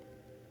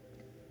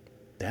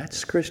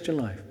 That's Christian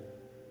life.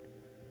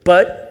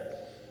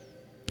 But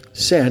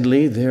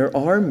sadly, there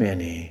are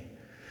many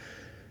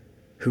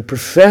who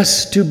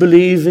profess to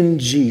believe in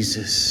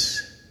Jesus,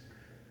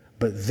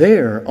 but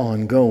their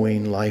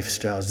ongoing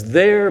lifestyles,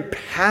 their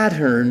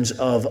patterns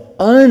of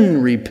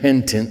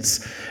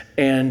unrepentance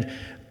and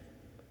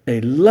a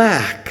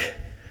lack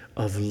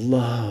of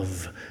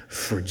love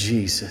for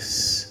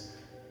Jesus,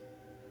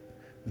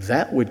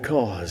 that would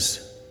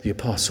cause the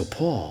Apostle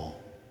Paul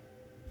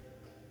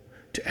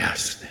to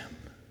ask them,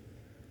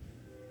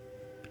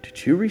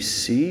 did you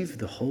receive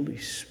the Holy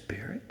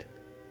Spirit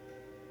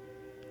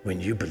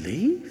when you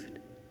believed?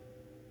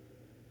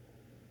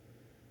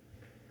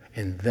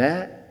 And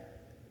that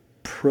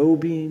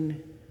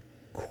probing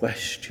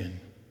question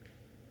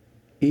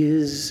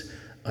is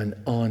an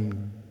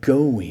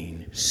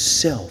ongoing,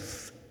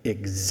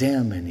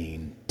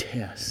 self-examining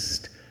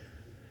test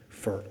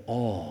for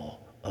all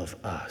of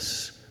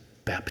us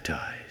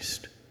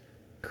baptized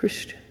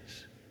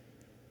Christians.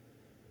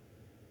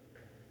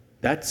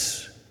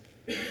 That's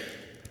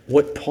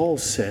what Paul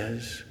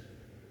says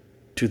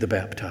to the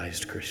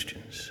baptized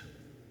Christians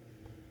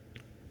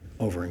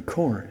over in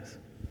Corinth.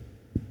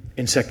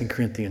 In 2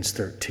 Corinthians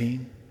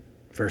 13,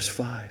 verse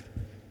 5.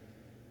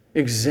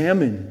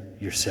 Examine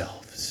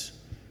yourselves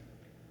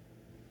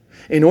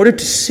in order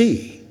to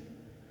see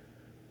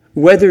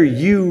whether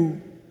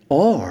you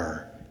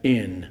are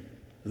in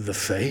the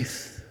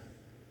faith.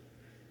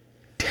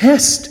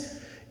 Test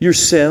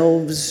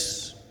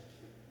yourselves.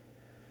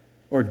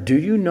 Or do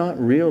you not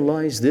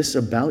realize this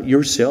about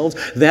yourselves,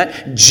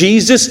 that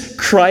Jesus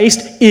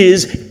Christ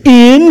is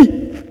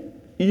in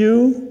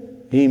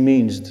you? He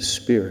means the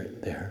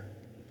Spirit there.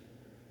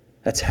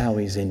 That's how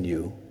He's in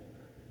you.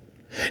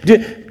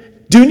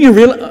 Don't you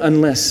realize,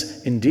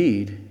 unless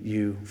indeed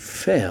you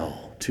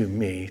fail to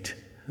meet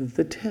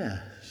the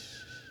test.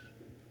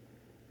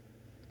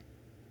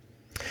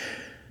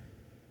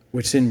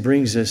 Which then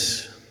brings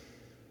us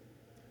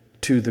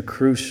to the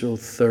crucial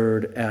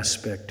third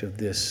aspect of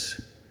this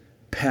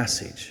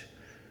passage.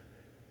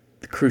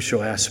 The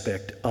crucial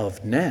aspect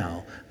of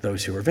now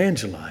those who are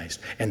evangelized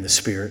and the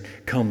Spirit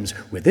comes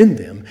within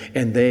them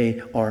and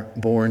they are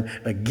born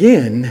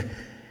again.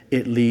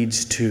 It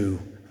leads to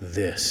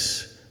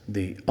this,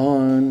 the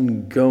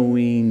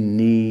ongoing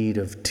need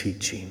of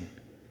teaching,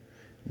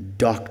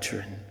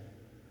 doctrine,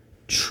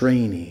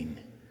 training,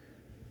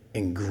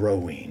 and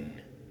growing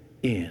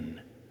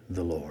in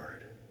the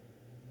Lord.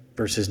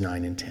 Verses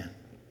 9 and 10.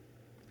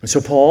 And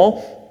so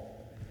Paul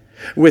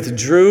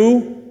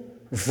withdrew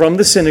from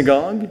the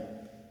synagogue,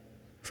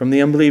 from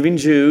the unbelieving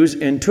Jews,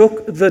 and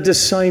took the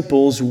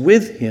disciples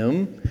with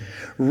him,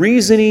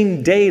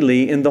 reasoning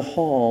daily in the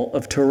hall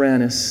of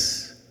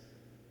Tyrannus.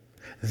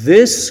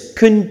 This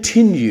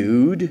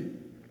continued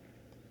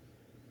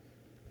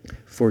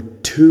for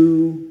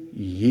 2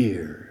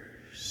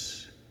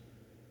 years,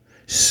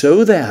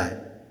 so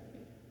that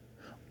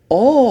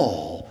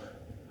all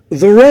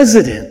the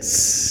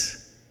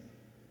residents,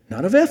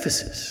 not of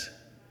Ephesus,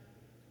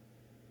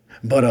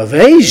 but of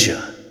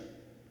Asia,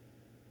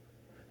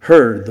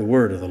 heard the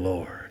word of the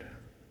Lord.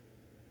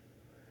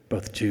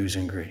 both Jews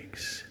and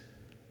Greeks.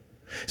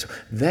 So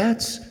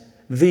that's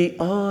the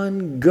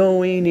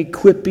ongoing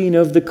equipping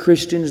of the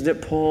Christians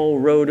that Paul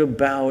wrote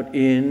about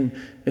in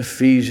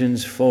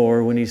Ephesians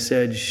 4 when he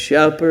said,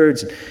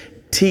 shepherds,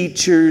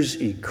 teachers,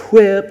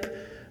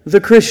 equip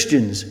the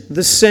Christians,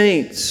 the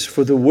saints,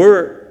 for the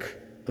work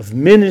of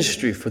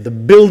ministry, for the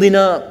building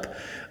up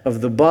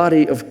of the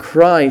body of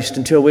Christ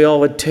until we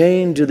all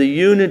attain to the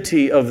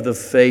unity of the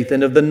faith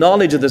and of the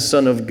knowledge of the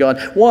Son of God.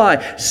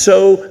 Why?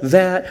 So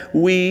that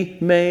we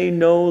may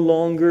no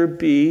longer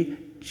be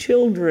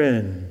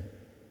children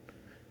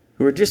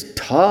who are just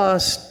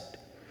tossed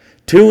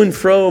to and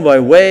fro by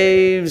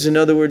waves. In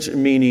other words,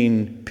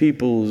 meaning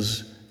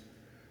people's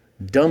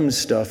dumb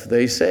stuff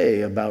they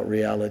say about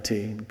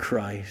reality in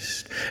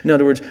Christ. In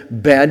other words,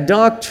 bad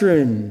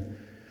doctrine.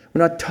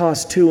 We're not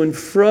tossed to and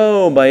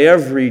fro by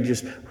every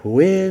just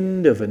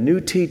wind of a new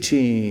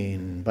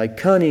teaching, by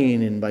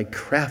cunning and by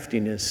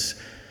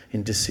craftiness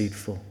and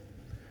deceitful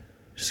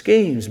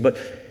schemes. But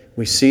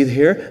we see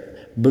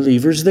here,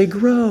 believers, they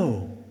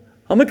grow.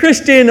 I'm a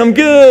Christian, I'm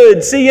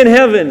good, see you in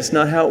heaven. It's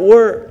not how it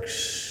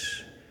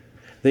works.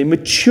 They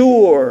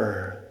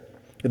mature.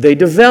 They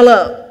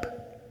develop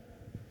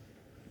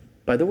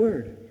by the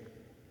Word.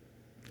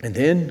 And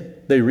then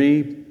they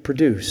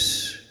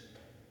reproduce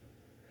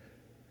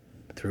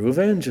through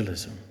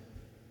evangelism.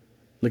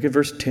 Look at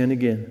verse 10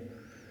 again.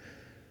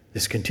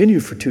 This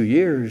continued for 2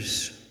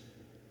 years,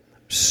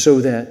 so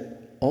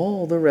that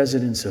all the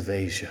residents of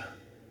Asia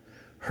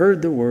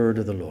heard the word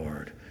of the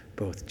Lord,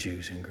 both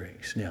Jews and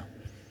Greeks. Now,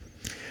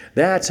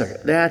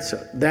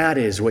 that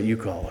is what you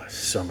call a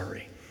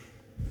summary.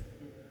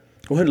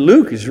 What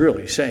Luke is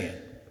really saying,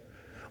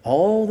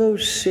 all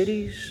those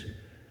cities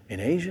in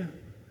Asia,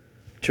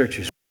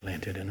 churches were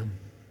planted in them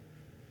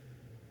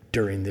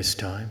during this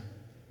time.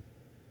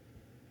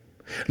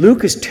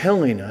 Luke is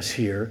telling us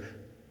here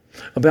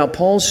about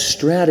Paul's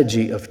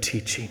strategy of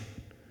teaching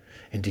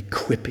and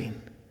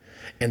equipping,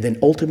 and then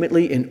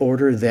ultimately in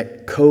order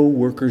that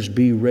co-workers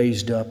be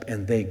raised up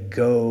and they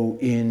go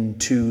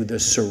into the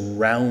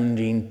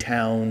surrounding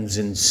towns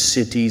and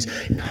cities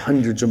and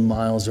hundreds of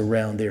miles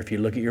around there, if you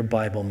look at your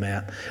Bible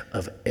map,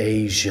 of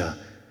Asia,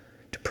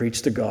 to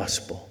preach the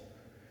gospel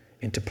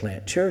and to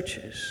plant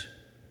churches.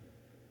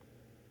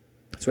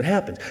 That's what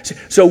happens.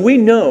 So we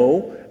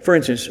know, for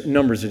instance,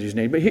 numbers of these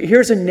names, but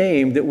here's a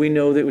name that we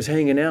know that was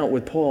hanging out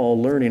with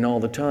Paul, learning all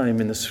the time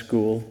in the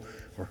school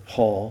or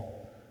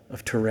hall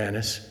of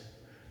Tyrannus.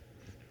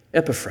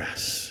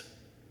 Epaphras.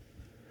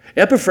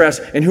 Epaphras,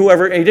 and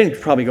whoever, and he didn't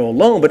probably go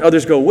alone, but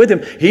others go with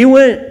him. He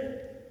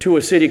went to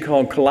a city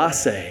called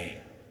Colossae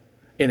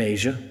in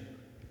Asia,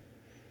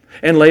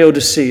 and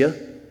Laodicea,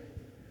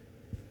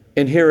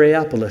 and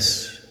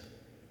Hierapolis.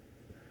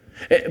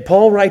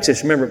 Paul writes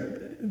this, remember,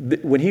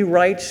 when he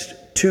writes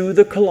to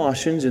the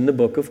Colossians in the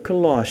book of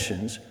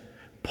Colossians,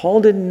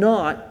 Paul did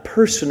not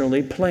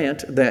personally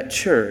plant that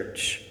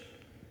church.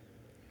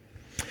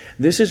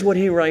 This is what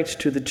he writes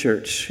to the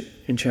church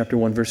in chapter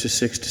 1, verses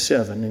 6 to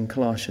 7 in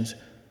Colossians.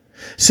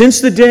 Since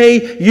the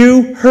day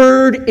you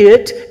heard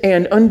it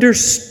and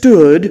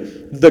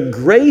understood the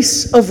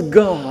grace of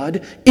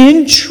God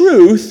in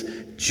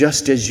truth,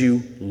 just as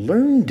you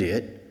learned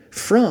it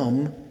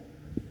from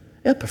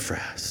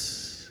Epaphras,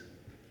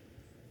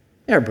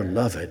 our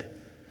beloved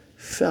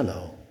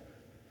fellow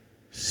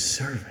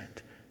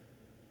servant.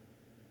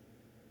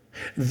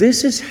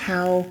 This is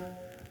how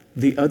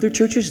the other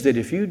churches, that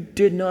if you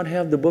did not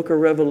have the book of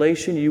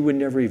Revelation, you would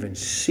never even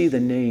see the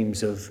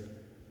names of,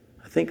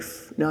 I think,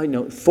 now I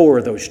know 4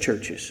 of those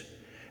churches,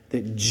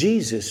 that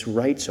Jesus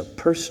writes a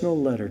personal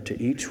letter to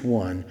each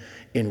one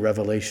in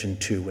Revelation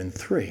 2 and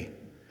 3.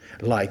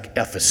 Like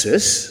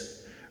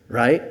Ephesus,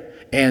 right?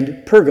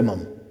 And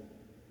Pergamum,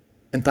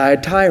 and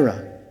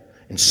Thyatira,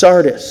 and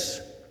Sardis,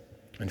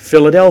 and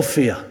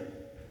Philadelphia,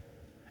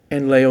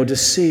 and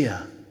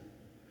Laodicea.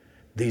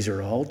 These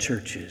are all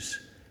churches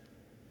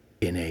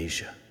in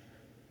Asia.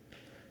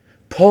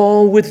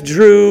 Paul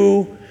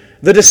withdrew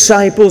the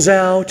disciples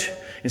out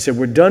and said,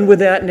 we're done with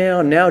that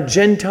now. Now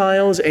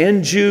Gentiles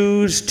and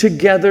Jews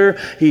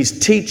together. He's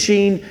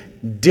teaching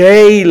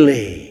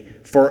daily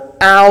for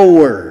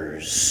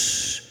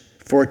hours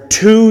for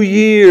 2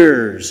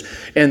 years.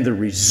 And the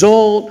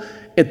result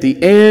at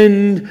the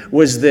end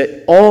was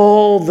that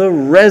all the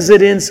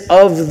residents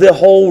of the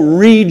whole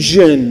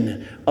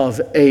region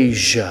of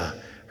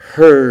Asia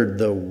heard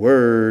the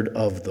word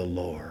of the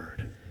Lord.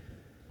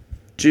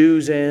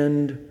 Jews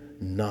and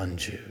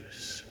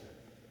non-Jews.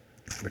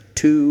 For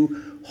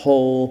 2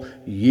 whole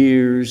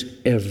years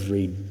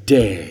every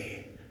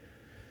day.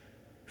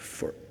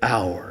 For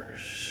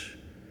hours.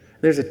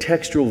 There's a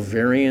textual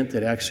variant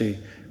that actually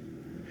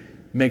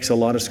makes a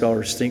lot of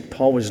scholars think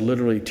Paul was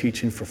literally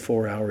teaching for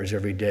 4 hours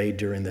every day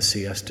during the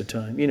siesta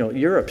time. You know,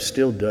 Europe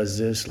still does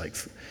this, like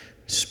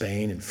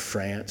Spain and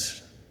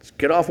France. Let's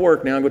get off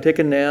work now, go take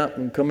a nap,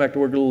 and come back to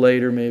work a little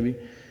later maybe.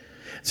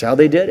 That's how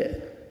they did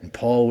it. And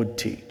Paul would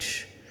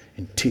teach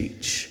and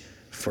teach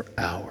for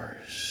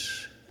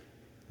hours.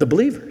 The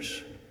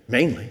believers,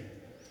 mainly.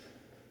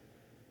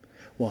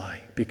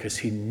 Why? Because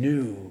he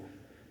knew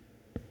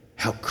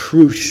how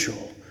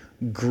crucial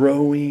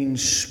growing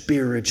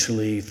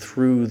spiritually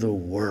through the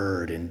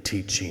Word and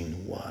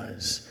teaching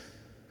was.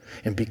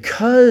 And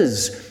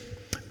because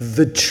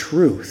the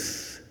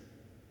truth,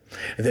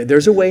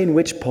 there's a way in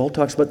which Paul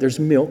talks about there's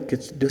milk,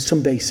 there's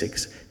some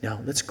basics.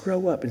 Now let's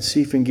grow up and see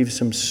if we can give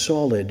some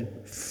solid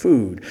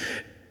food.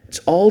 It's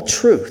all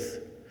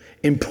truth,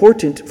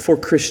 important for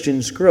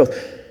Christians'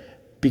 growth.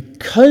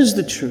 Because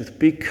the truth,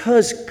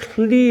 because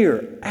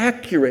clear,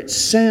 accurate,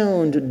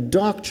 sound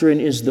doctrine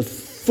is the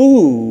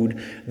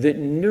food that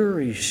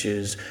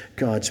nourishes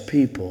God's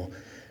people,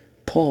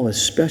 Paul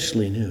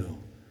especially knew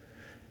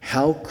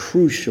how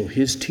crucial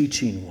his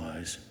teaching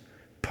was,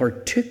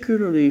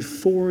 particularly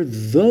for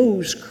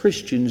those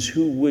Christians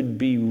who would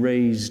be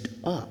raised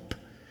up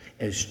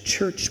as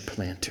church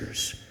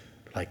planters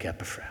like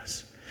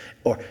Epaphras,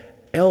 or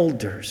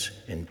elders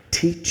and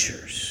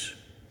teachers.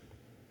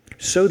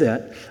 So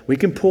that we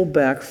can pull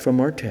back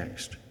from our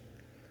text.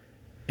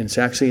 And it's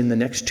actually in the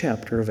next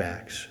chapter of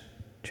Acts,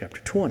 chapter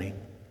 20.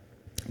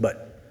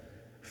 But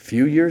a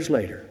few years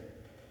later,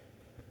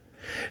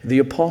 the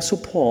Apostle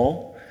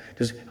Paul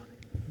says,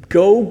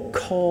 go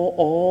call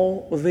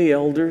all of the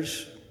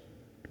elders,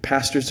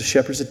 pastors, the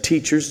shepherds, the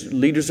teachers,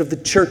 leaders of the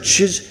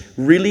churches,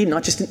 really,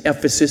 not just in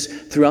Ephesus,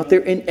 throughout there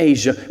in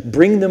Asia,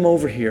 bring them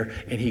over here.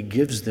 And he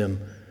gives them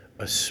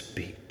a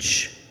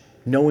speech,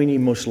 knowing he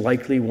most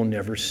likely will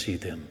never see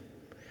them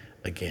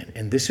again.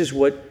 And this is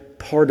what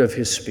part of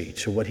his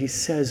speech, or what he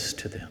says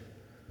to them.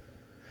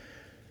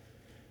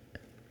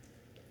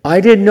 I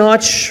did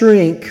not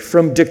shrink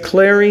from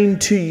declaring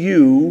to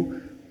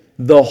you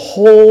the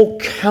whole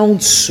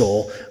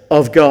counsel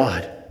of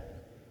God.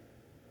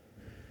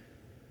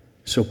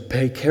 So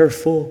pay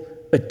careful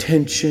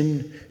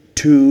attention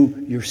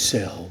to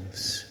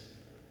yourselves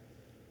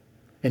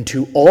and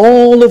to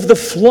all of the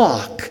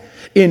flock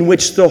in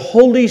which the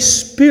Holy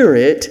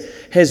Spirit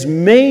has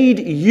made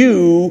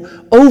you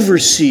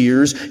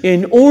overseers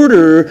in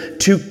order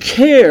to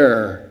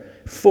care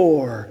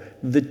for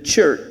the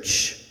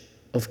church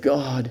of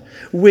God,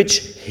 which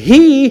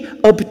he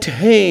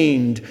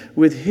obtained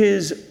with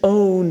his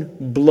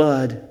own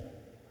blood.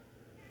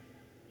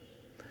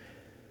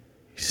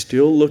 He's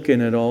still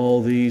looking at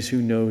all these,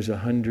 who knows,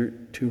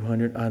 100,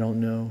 200, I don't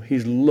know.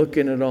 He's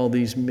looking at all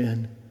these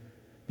men.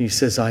 He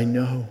says, I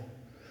know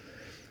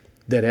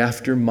that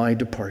after my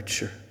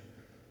departure,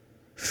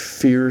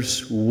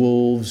 fierce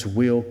wolves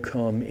will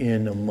come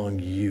in among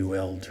you,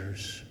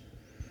 elders,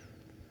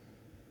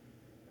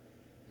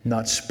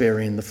 not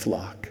sparing the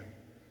flock.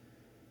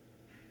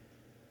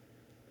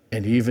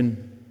 And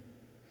even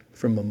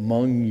from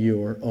among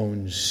your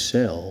own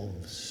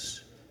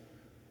selves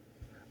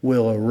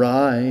will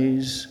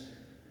arise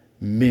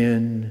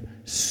men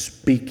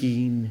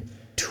speaking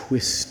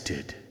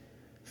twisted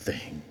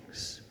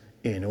things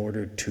in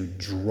order to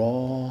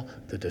draw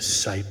the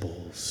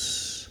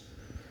disciples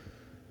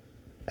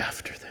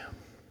after them.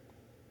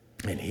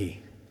 And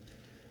he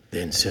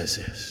then says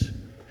this.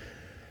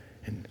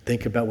 And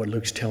think about what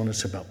Luke's telling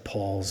us about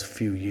Paul's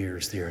few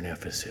years there in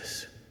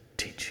Ephesus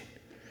teaching.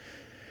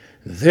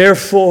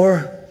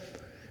 Therefore,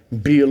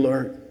 be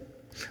alert,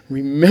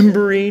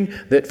 remembering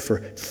that for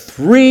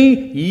 3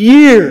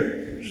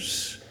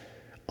 years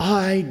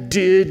I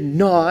did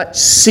not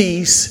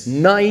cease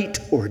night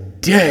or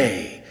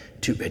day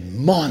to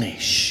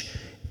admonish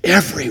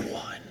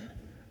everyone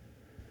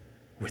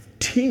with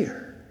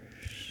tears.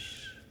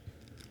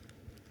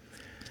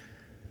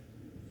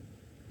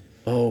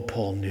 Oh,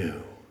 Paul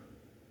knew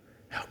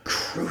how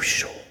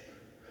crucial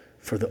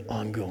for the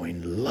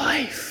ongoing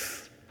life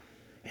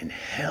and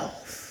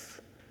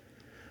health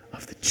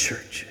of the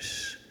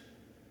church's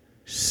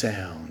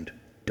sound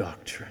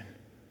doctrine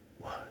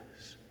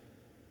was.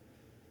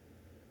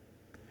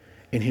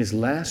 In his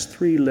last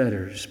 3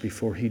 letters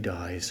before he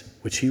dies,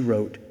 which he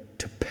wrote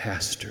to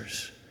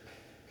pastors,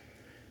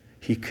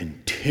 he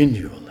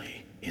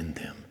continually in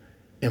them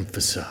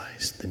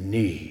emphasized the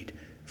need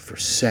for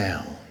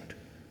sound,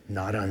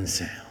 not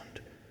unsound,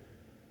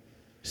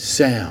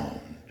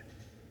 sound,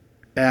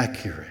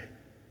 accurate,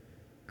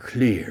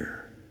 clear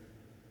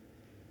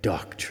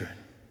doctrine.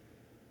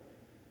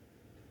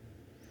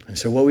 And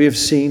so what we have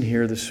seen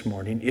here this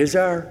morning is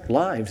our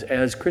lives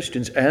as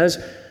Christians,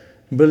 as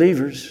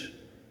believers.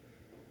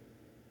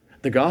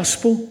 The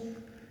gospel,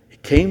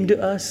 it came to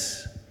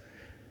us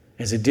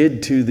as it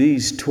did to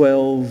these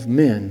 12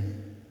 men.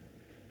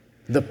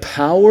 The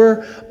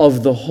power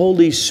of the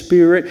Holy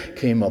Spirit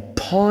came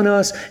upon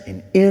us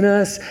and in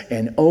us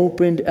and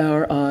opened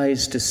our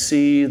eyes to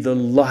see the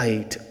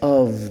light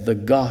of the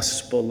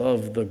gospel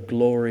of the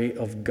glory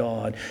of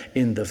God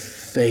in the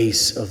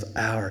face of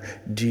our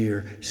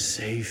dear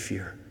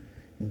Savior,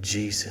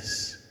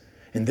 Jesus.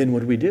 And then what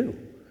did we do?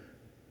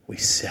 We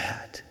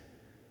sat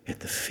at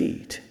the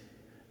feet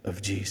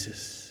of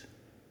Jesus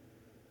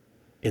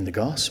in the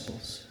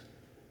Gospels.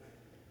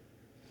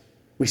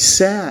 We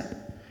sat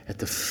at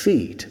the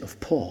feet of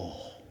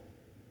Paul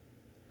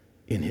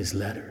in his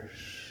letters,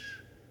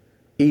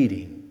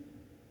 eating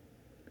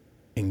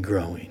and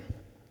growing.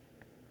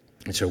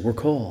 And so we're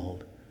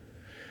called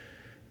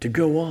to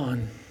go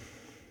on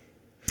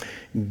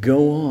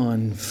Go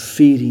on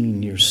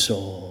feeding your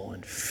soul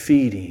and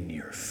feeding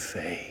your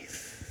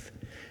faith.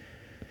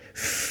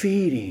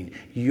 Feeding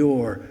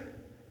your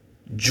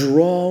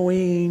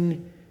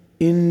drawing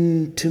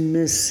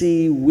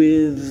intimacy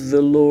with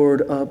the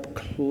Lord up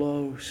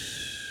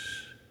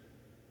close.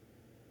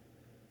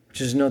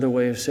 Which is another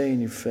way of saying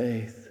your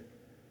faith.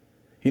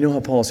 You know how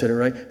Paul said it,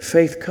 right?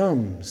 Faith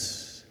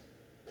comes.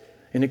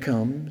 And it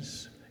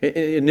comes. It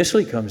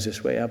initially comes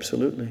this way,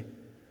 absolutely.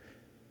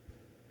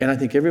 And I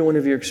think every one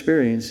of your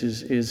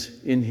experiences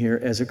is in here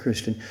as a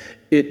Christian.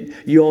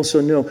 You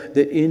also know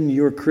that in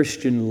your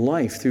Christian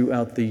life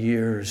throughout the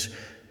years,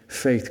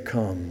 faith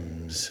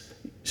comes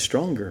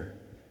stronger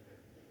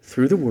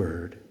through the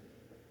Word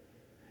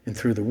and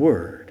through the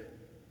Word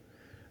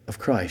of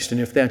Christ.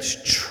 And if that's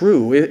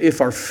true,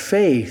 if our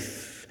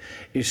faith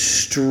is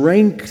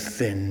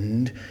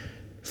strengthened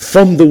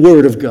from the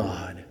Word of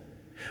God,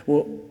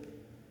 well,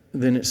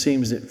 then it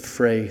seems that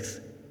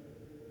faith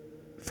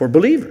for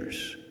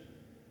believers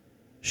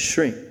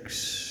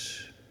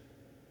shrinks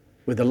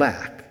with the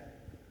lack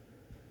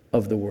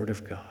of the Word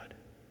of God.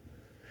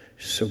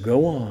 So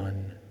go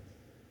on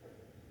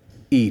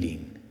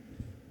eating,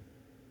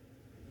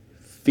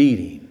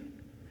 feeding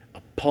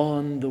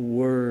upon the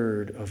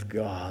Word of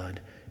God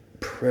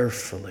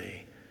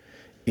prayerfully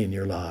in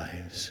your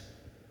lives.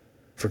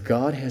 For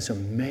God has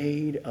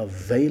made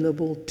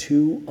available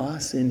to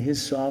us in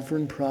His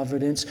sovereign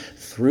providence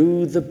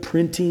through the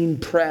printing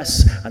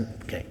press,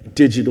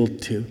 digital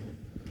too.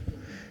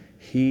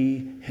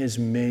 He has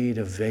made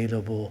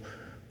available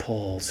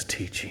Paul's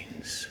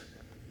teachings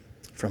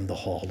from the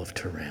Hall of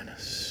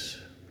Tyrannus.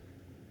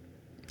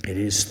 It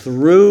is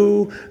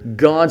through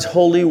God's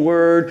holy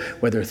word,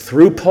 whether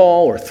through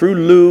Paul or through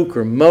Luke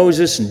or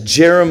Moses and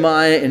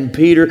Jeremiah and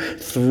Peter,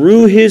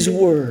 through His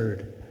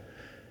word,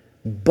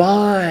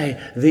 by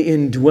the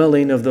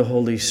indwelling of the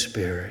Holy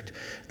Spirit,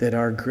 that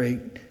our great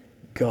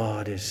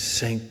God is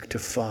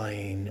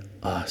sanctifying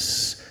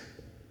us.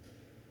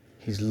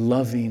 He's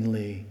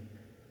lovingly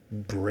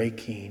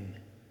breaking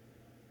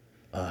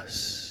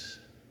us.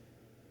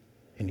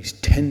 And He's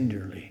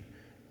tenderly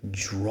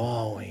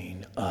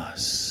drawing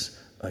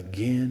us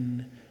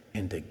again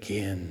and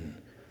again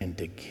and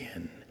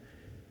again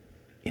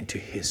into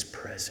His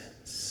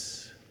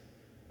presence.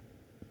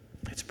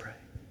 Let's pray.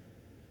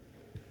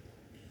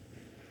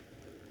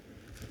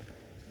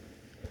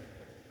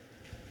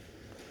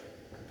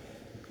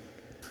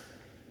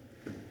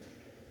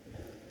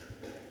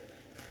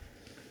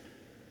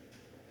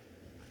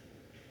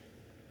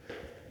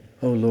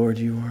 Oh Lord,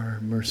 you are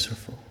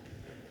merciful.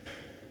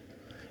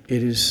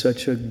 It is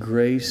such a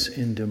grace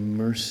and a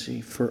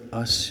mercy for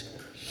us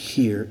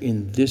here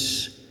in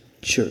this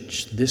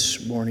church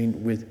this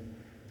morning with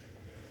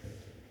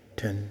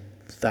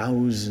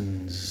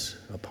thousands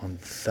upon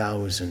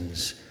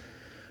thousands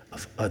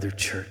of other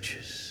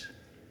churches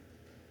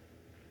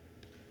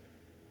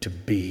to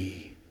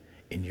be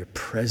in your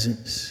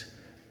presence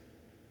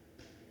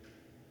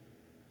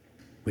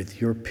with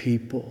your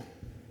people,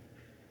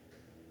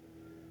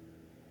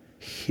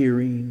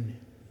 hearing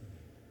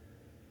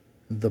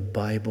the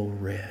Bible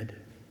read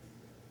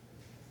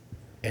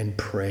and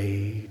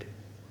prayed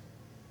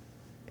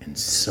and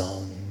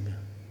sung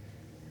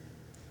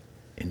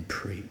and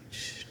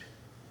preached.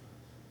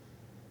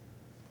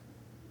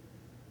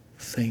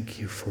 Thank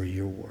you for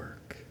your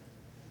work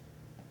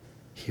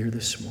here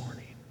this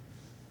morning.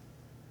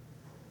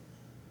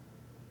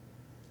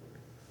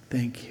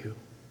 Thank you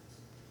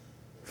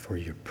for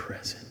your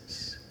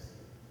presence.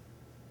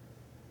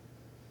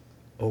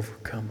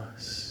 Overcome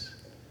us,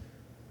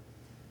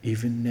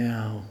 even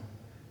now,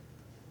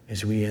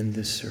 as we end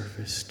this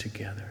service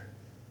together,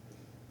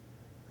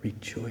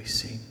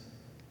 rejoicing,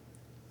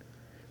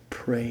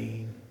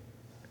 praying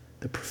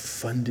the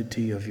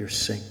profundity of your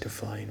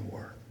sanctifying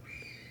work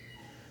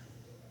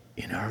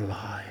in our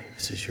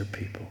lives as your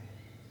people,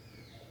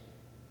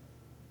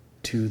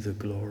 to the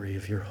glory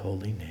of your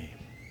holy name.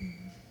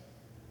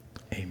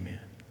 Amen.